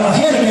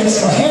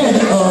 ahead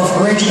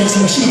of Rage Against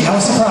the Machine. I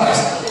was surprised.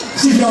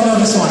 See if y'all know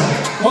this one.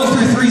 1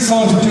 through 3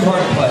 songs were too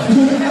hard to play.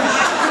 1,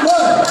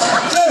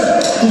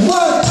 2,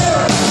 1,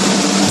 2.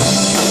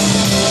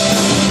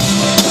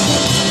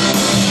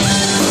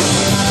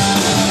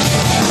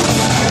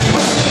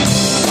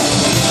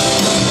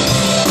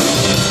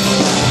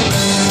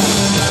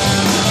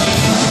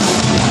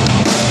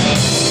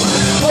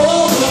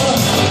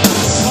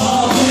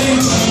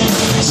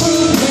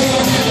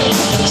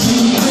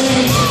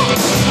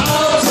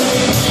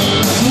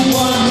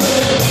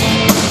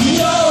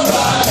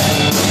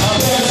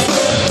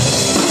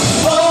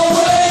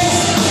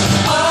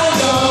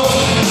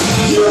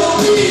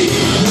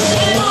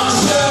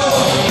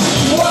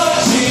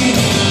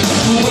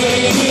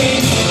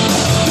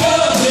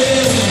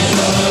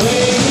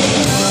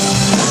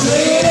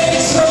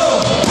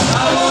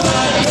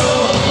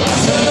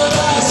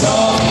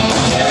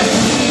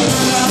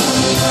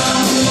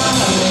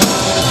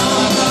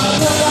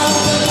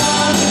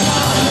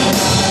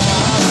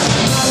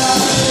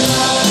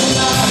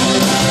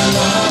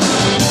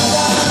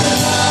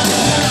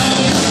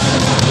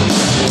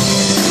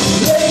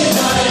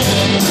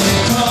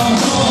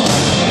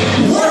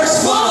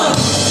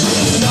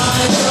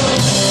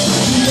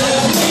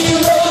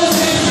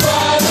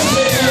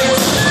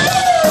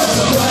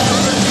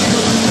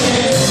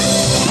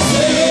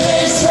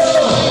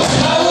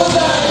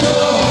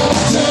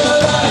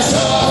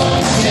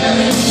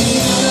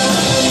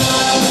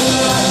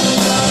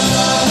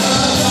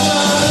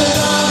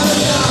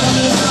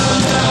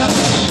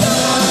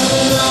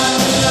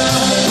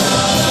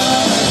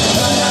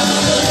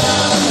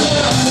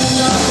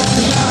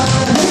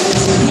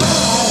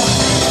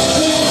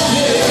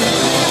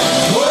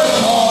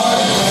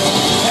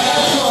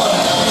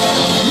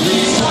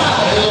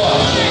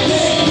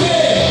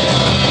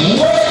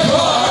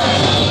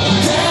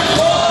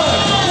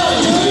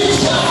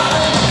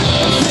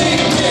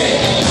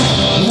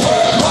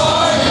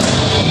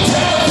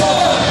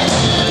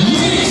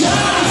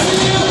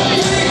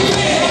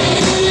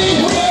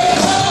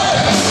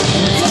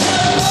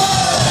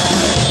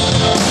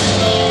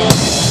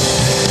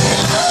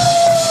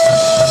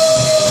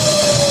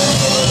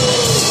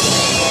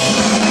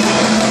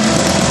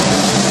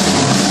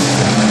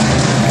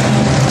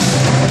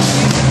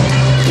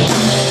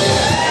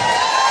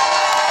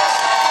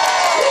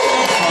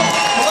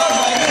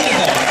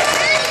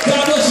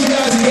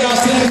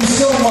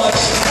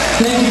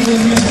 Thank you for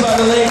the music by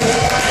the lake.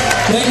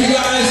 Thank you.